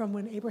from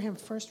when Abraham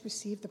first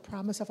received the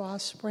promise of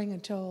offspring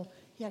until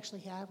he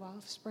actually had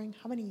offspring?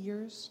 How many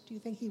years do you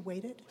think he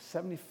waited?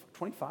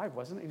 25,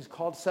 wasn't it? He was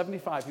called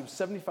 75. He was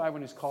 75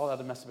 when he was called out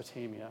of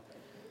Mesopotamia.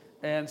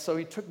 And so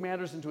he took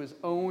matters into his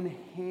own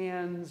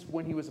hands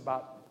when he was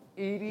about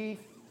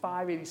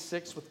 85,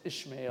 86 with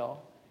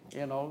Ishmael,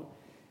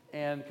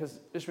 and because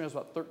Ishmael was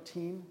about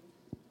 13.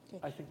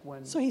 Okay. I think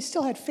when. So he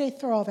still had faith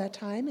for all that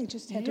time. He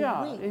just had to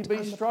wait. Yeah,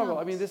 but he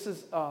struggled. This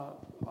is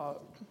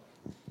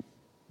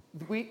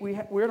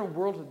we're in a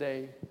world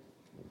today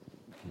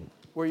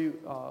where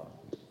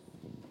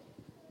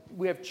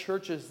we have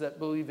churches that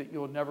believe that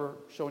you'll never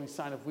show any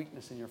sign of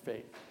weakness in your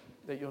faith,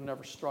 that you'll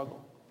never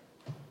struggle,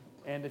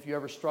 and if you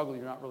ever struggle,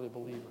 you're not really a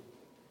believer.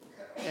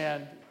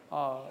 And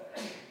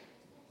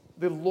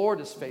the Lord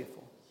is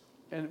faithful,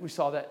 and we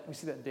see that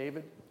in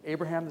David,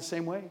 Abraham the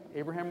same way.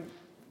 Abraham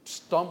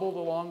stumbled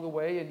along the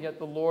way, and yet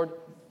the Lord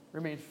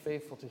remained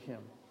faithful to him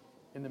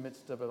in the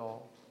midst of it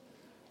all.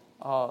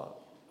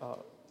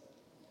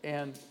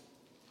 And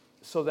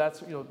so that's,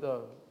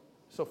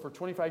 so for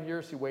 25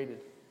 years he waited.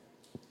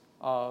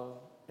 And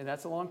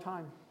that's a long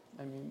time.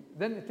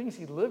 Then the thing is,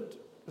 he lived,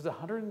 was it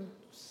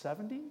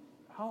 170?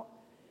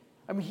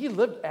 He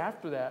lived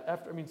after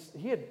that.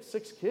 He had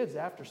 6 kids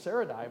after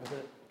Sarah died with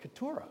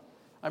Keturah.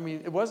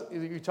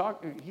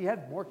 He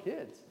had more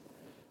kids.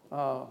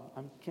 I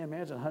can't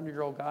imagine a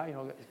 100-year-old guy,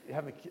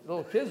 having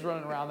little kids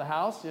running around the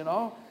house,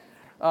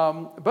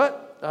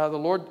 But the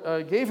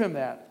Lord gave him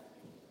that.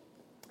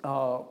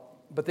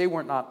 But they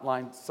weren't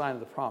sign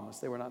of the promise.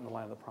 They were not in the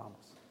line of the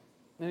promise.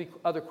 Any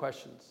other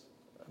questions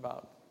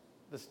about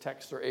this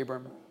text or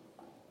Abram?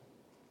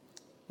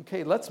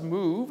 Okay, let's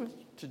move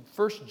to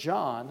 1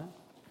 John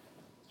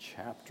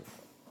chapter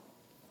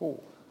 4.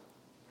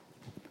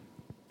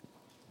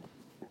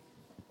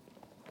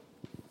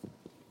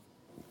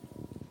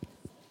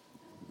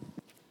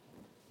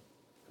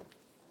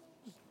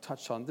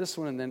 Touch on this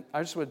one, and then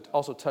I just would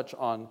also touch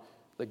on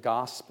the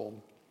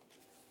gospel.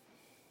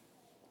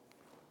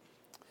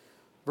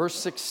 Verse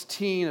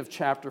 16 of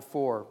chapter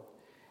 4.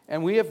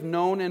 And we have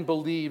known and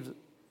believed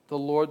the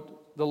love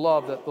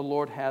that the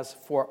Lord has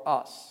for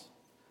us.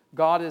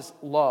 God is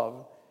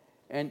love,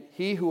 and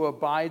he who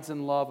abides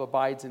in love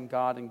abides in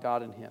God and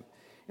God in him.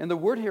 And the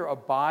word here,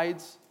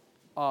 abides,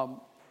 it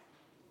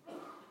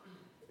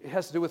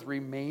has to do with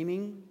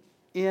remaining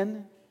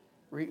in,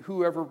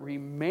 whoever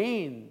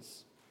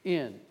remains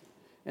in.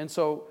 And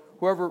so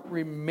whoever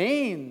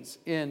remains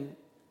in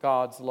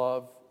God's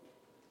love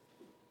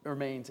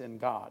remains in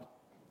God.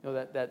 You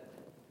know, that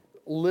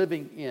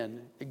living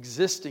in,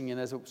 existing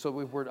in, so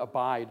the word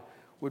abide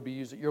would be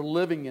used. You're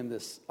living in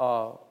this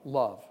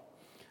love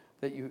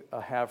that you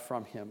have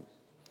from him.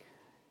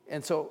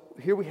 And so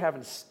here we have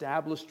an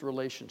established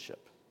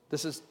relationship.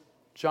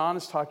 John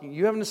is talking,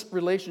 you have a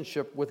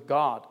relationship with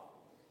God.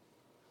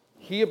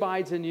 He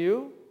abides in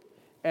you,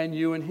 and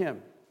you in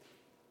him.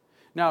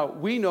 Now,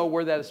 we know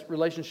where that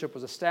relationship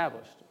was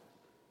established.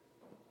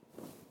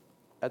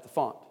 At the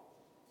font,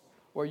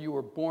 where you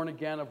were born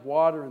again of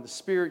water and the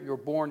Spirit, you were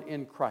born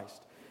in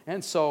Christ.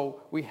 And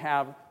so we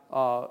have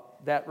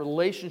that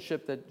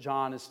relationship that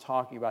John is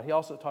talking about. He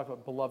also talked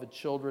about beloved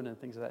children and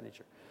things of that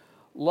nature.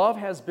 Love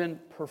has been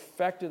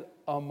perfected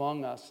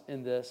among us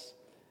in this,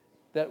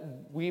 that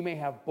we may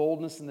have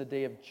boldness in the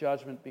day of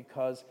judgment,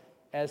 because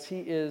as he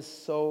is,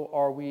 so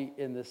are we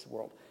in this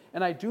world.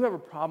 And I do have a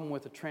problem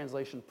with the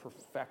translation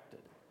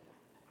perfected.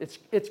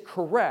 It's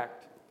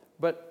correct,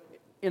 but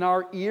in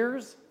our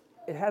ears,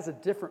 it has a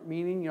different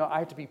meaning. You know, I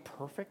have to be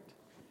perfect.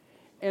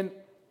 And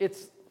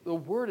the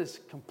word is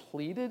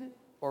completed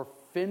or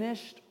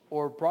finished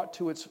or brought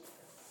to its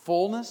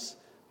fullness.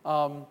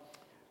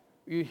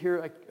 You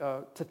hear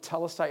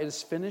tetelestai, it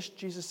is finished,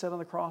 Jesus said on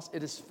the cross.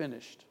 It is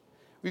finished.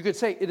 You could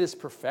say it is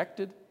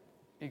perfected.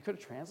 You could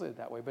have translated it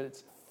that way, but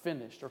it's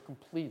finished or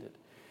completed.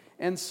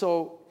 And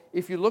so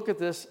if you look at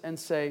this and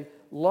say,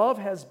 love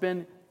has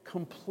been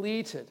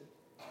completed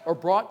or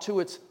brought to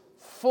its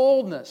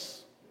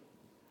fullness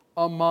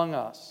among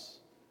us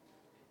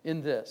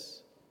in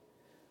this,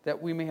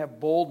 that we may have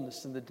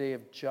boldness in the day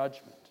of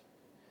judgment.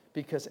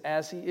 Because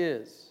as he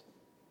is,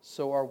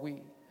 so are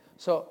we.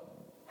 So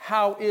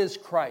how is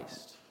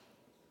Christ?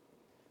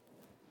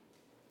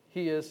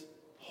 He is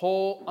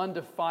whole,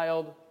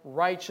 undefiled,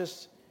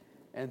 righteous,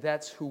 and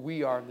that's who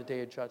we are in the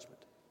day of judgment.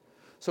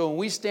 So when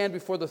we stand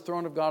before the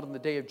throne of God in the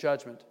day of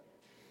judgment,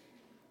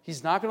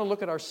 he's not going to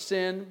look at our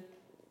sin,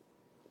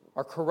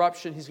 our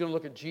corruption. He's going to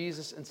look at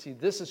Jesus and see,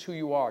 this is who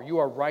you are. You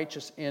are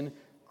righteous in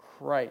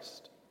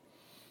Christ.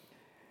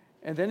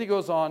 And then he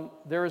goes on,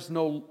 there is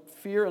no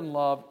fear in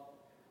love,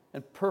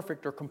 and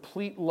perfect or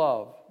complete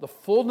love. The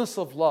fullness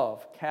of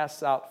love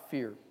casts out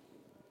fear,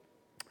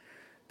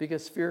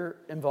 because fear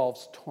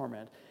involves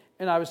torment.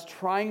 And I was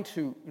trying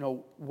to,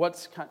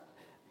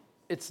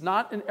 it's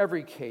not in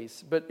every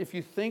case, but if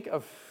you think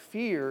of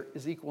fear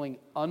as equaling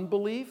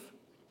unbelief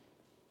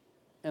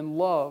and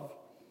love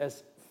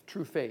as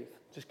true faith,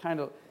 just kind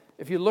of,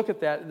 if you look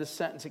at that in this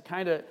sentence, it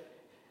kind of,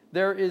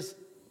 there is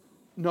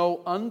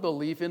no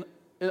unbelief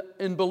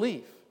in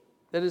belief.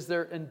 That is,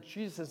 there in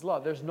Jesus'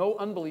 love. There's no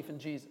unbelief in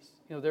Jesus.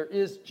 There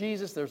is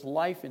Jesus, there's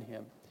life in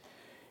him.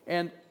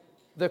 And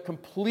the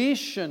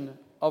completion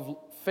of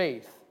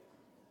faith,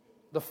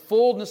 the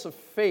fullness of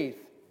faith,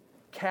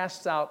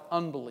 casts out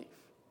unbelief.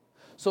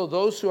 So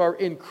those who are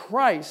in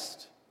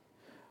Christ,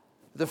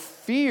 the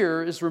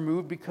fear is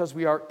removed because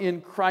we are in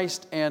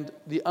Christ, and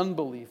the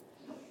unbelief,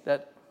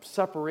 that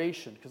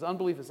separation, because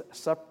unbelief is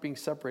being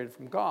separated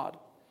from God.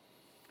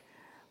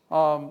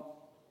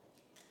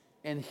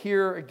 And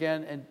here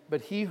again,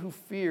 but he who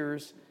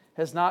fears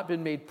has not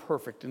been made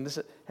perfect, and this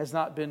has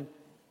not been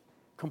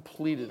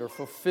completed or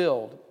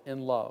fulfilled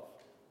in love.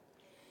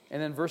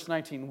 And then verse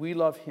 19, we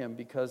love him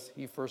because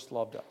he first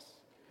loved us.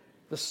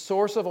 The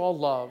source of all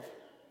love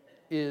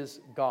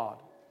is God.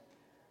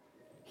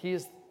 He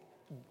is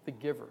the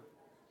giver.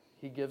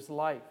 He gives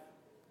life.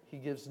 He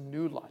gives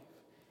new life.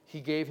 He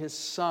gave his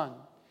son.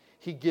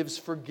 He gives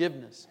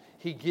forgiveness.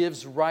 He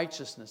gives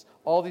righteousness.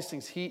 All these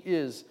things. He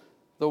is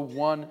the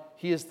one,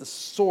 he is the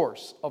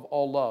source of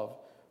all love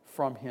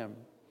from him.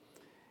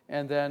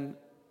 And then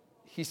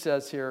he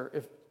says here,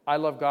 if I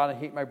love God and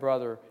hate my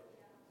brother,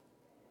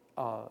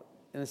 and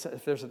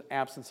if there's an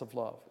absence of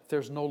love, if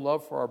there's no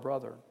love for our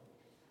brother,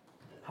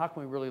 how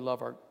can we really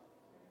love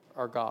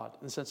our God?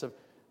 In the sense of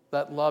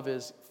that love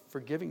is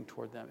forgiving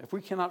toward them. If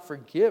we cannot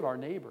forgive our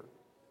neighbor,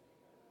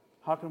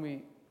 how can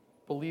we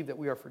believe that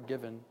we are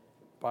forgiven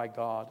by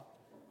God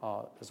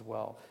as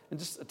well? And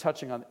just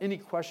touching on any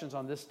questions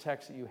on this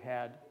text that you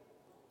had,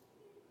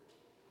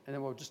 and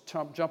then we'll just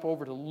jump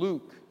over to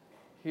Luke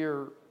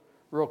here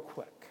real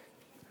quick.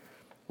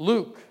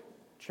 Luke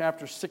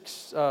chapter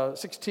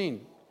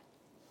 16.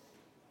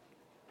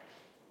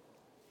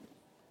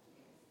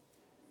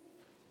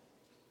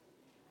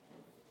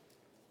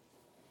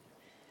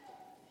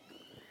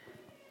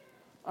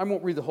 I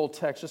won't read the whole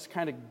text, just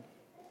kind of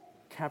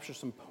capture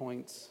some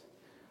points.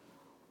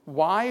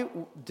 Why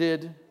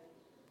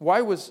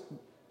was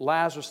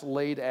Lazarus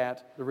laid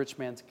at the rich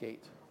man's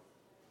gate?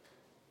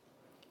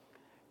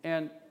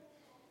 And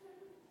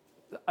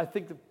I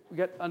think that we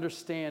got to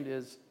understand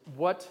is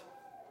what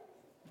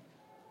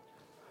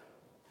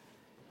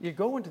you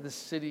go into the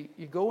city,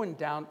 you go in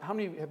down. How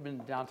many have been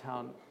in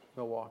downtown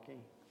Milwaukee?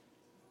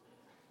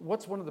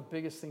 What's one of the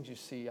biggest things you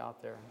see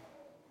out there?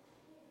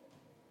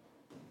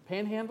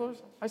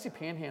 Panhandlers? I see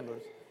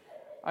panhandlers.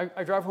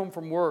 I drive home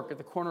from work at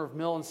the corner of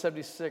Mill and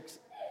 76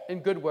 in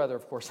good weather,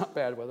 of course, not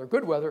bad weather.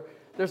 Good weather.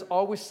 There's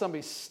always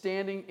somebody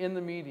standing in the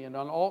median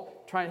on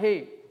all trying.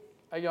 Hey,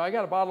 I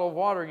got a bottle of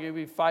water. Give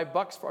me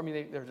 $5 for. I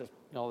mean, they're just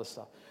all this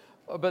stuff.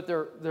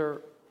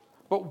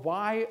 But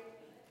why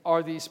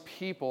are these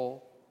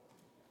people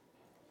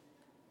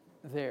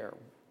there?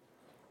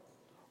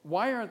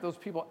 Why aren't those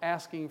people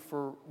asking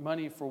for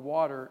money for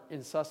water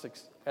in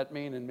Sussex at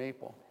Main and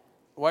Maple?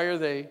 Why are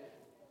they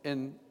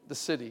in the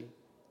city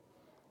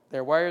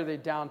there? Why are they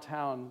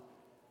downtown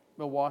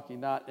Milwaukee,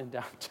 not in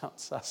downtown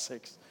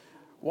Sussex?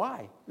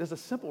 Why? There's a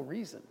simple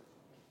reason.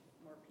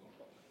 More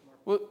people.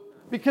 Well,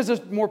 because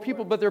there's more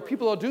people, but there are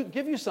people that do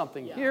give you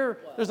something. Yeah, Here,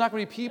 there's not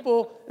going to be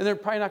people, and they're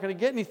probably not going to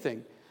get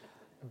anything.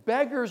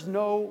 Beggars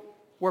know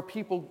where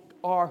people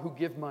are who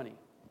give money,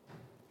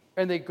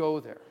 and they go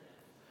there.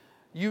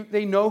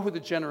 They know who the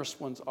generous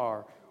ones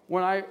are.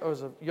 When I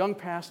was a young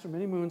pastor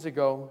many moons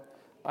ago,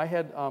 I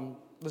had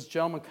this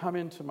gentleman come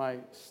into my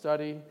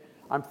study.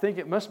 I'm thinking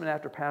it must have been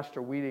after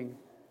Pastor Weeding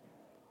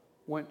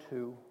went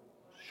to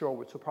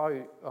Shorewood, so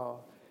probably,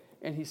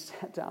 and he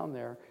sat down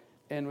there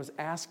and was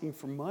asking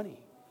for money.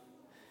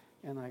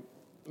 And I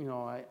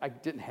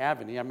didn't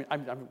have any. I mean,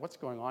 what's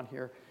going on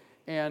here?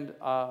 And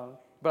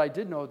but I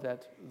did know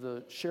that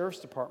the sheriff's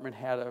department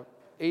had an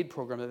aid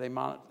program that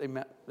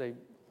they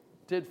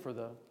did for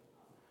the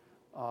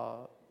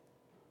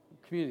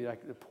community,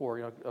 like the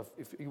poor.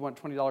 If you want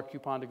 $20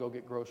 coupon to go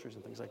get groceries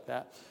and things like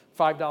that,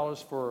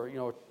 $5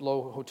 for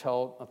low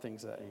hotel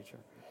things of that nature,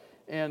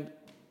 and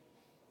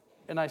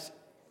I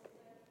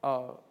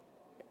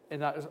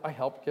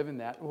helped giving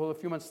that. Well, a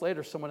few months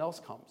later, someone else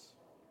comes.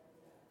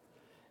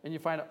 And you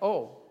find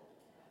out,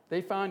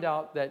 they found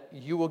out that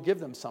you will give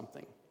them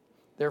something.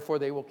 Therefore,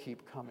 they will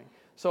keep coming.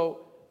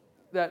 So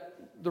that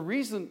the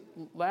reason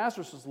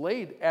Lazarus was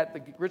laid at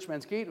the rich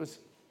man's gate was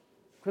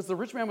because the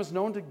rich man was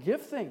known to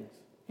give things.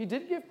 He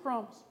did give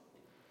crumbs.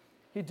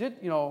 He did,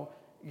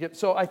 give.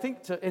 So I think,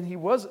 and he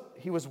was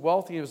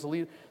wealthy. He was a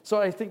leader. So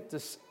I think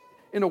this,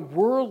 in a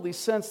worldly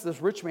sense, this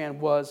rich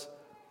man was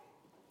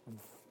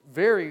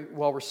very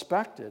well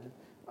respected.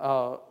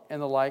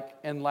 And the like,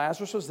 and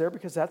Lazarus was there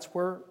because that's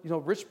where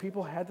rich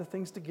people had the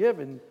things to give,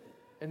 and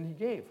he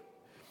gave.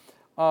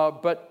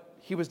 But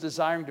he was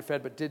desiring to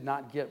feed, but did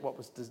not get what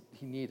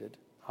he needed,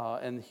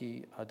 and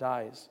he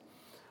dies.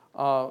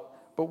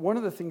 But one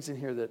of the things in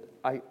here that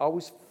I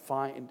always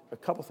find, a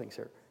couple things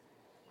here.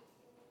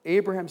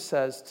 Abraham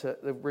says to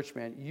the rich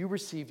man, "You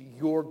received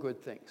your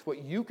good things.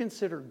 What you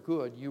consider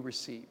good, you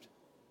received,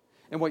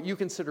 and what you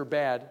consider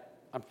bad,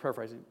 I'm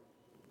paraphrasing,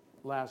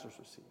 Lazarus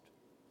received."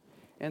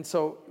 And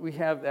so we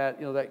have that,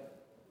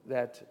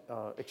 that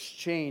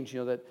exchange,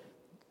 that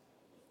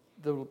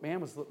the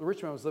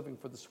rich man was living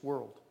for this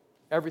world.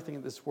 Everything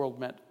in this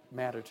world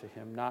mattered to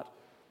him, not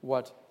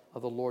what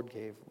the Lord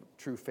gave,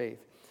 true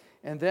faith.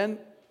 And then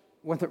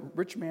when the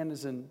rich man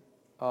is in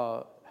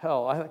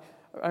hell,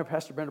 I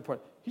Pastor Bender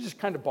pointed, he just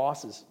kind of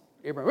bosses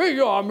Abraham. Hey,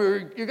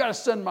 you got to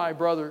send my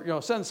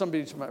brother, send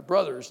somebody to my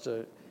brothers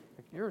to.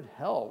 You're in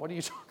hell. What are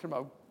you talking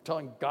about?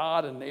 Telling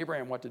God and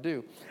Abraham what to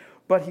do?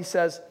 But he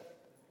says.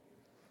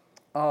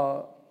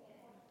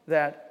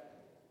 That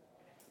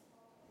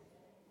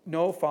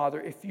no,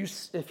 Father,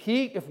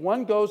 if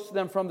one goes to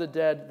them from the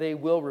dead, they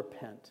will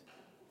repent.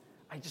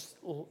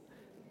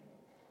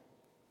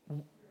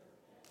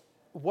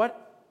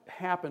 What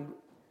happened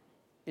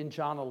in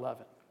John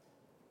 11?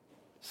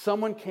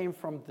 Someone came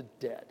from the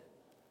dead,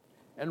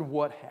 and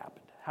what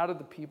happened? How did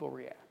the people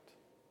react?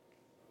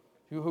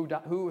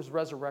 Who was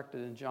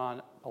resurrected in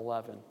John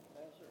 11?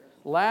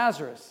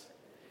 Lazarus.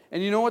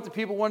 And you know what the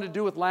people wanted to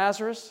do with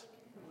Lazarus?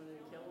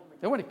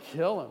 They wanted to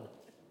kill him.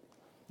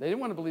 They didn't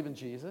want to believe in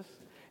Jesus.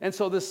 And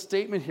so this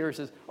statement here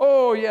says,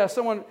 oh, yeah,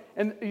 someone,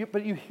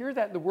 but you hear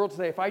that in the world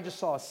today. If I just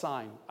saw a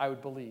sign, I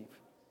would believe.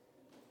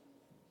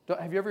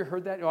 Have you ever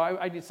heard that?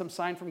 I need some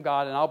sign from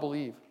God and I'll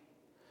believe.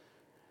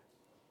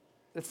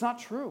 It's not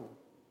true.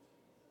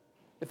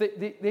 If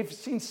they've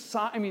seen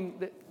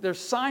there's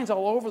signs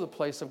all over the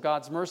place of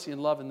God's mercy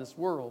and love in this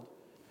world.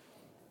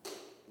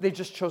 They've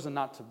just chosen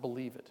not to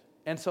believe it.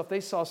 And so if they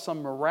saw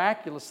some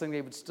miraculous thing,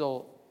 they would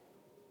still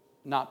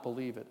not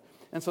believe it.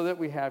 And so that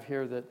we have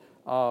here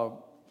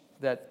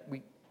that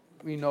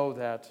we know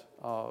that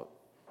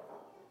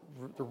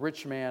the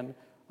rich man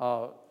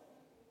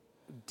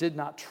did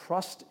not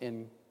trust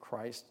in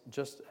Christ,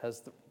 just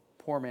as the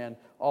poor man,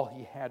 all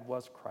he had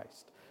was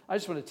Christ. I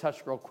just want to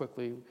touch real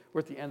quickly.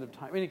 We're at the end of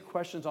time. Any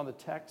questions on the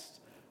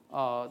text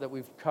that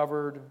we've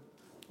covered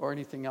or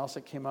anything else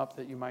that came up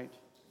that you might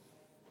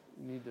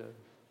need to?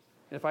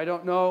 And if I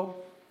don't know,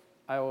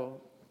 I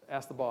will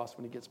ask the boss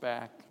when he gets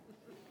back.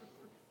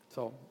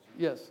 So,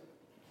 yes,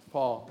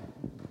 Paul.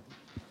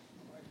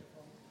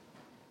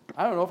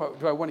 I don't know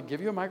do I want to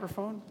give you a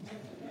microphone?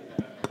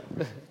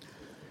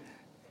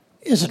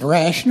 Is it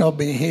rational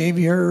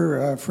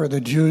behavior for the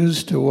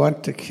Jews to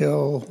want to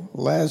kill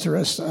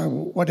Lazarus?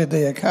 What did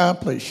they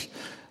accomplish?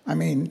 I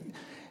mean,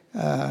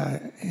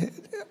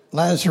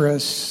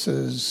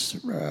 Lazarus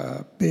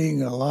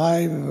being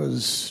alive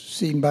was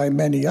seen by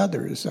many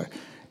others.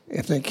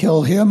 If they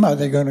kill him, are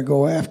they going to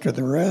go after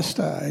the rest?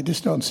 I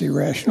just don't see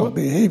rational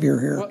behavior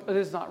here. Well, it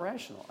is not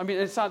rational. I mean,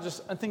 it's not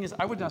just, the thing is,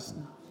 I would not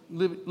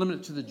limit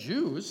it to the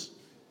Jews.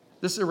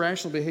 This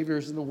irrational behavior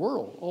is in the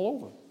world,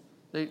 all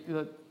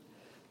over.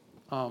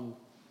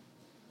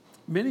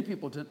 Many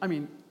people did. I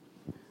mean,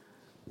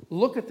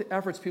 look at the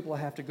efforts people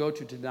have to go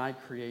to deny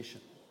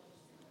creation.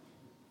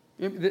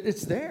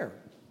 It's there.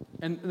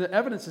 And the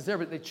evidence is there,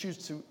 but they choose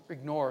to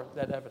ignore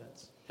that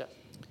evidence. Yeah.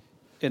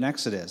 In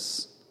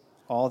Exodus,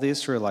 all the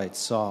Israelites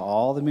saw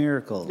all the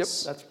miracles.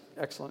 Yep, that's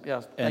excellent.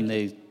 Yeah. And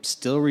they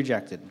still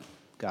rejected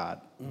God.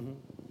 Mm-hmm.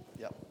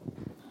 Yep.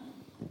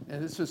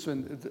 And this is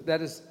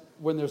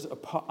when there's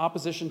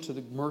opposition to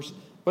the mercy.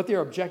 What they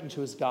are objecting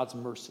to is God's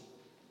mercy,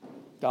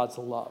 God's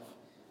love.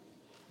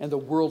 And the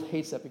world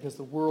hates that because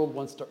the world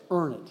wants to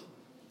earn it.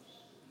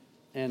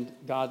 And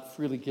God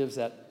freely gives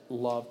that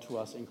love to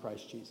us in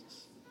Christ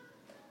Jesus.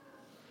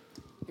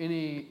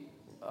 Any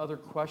other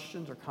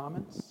questions or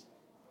comments?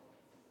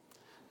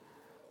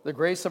 The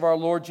grace of our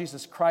Lord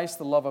Jesus Christ,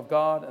 the love of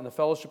God, and the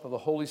fellowship of the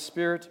Holy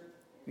Spirit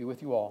be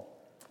with you all.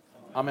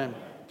 Amen.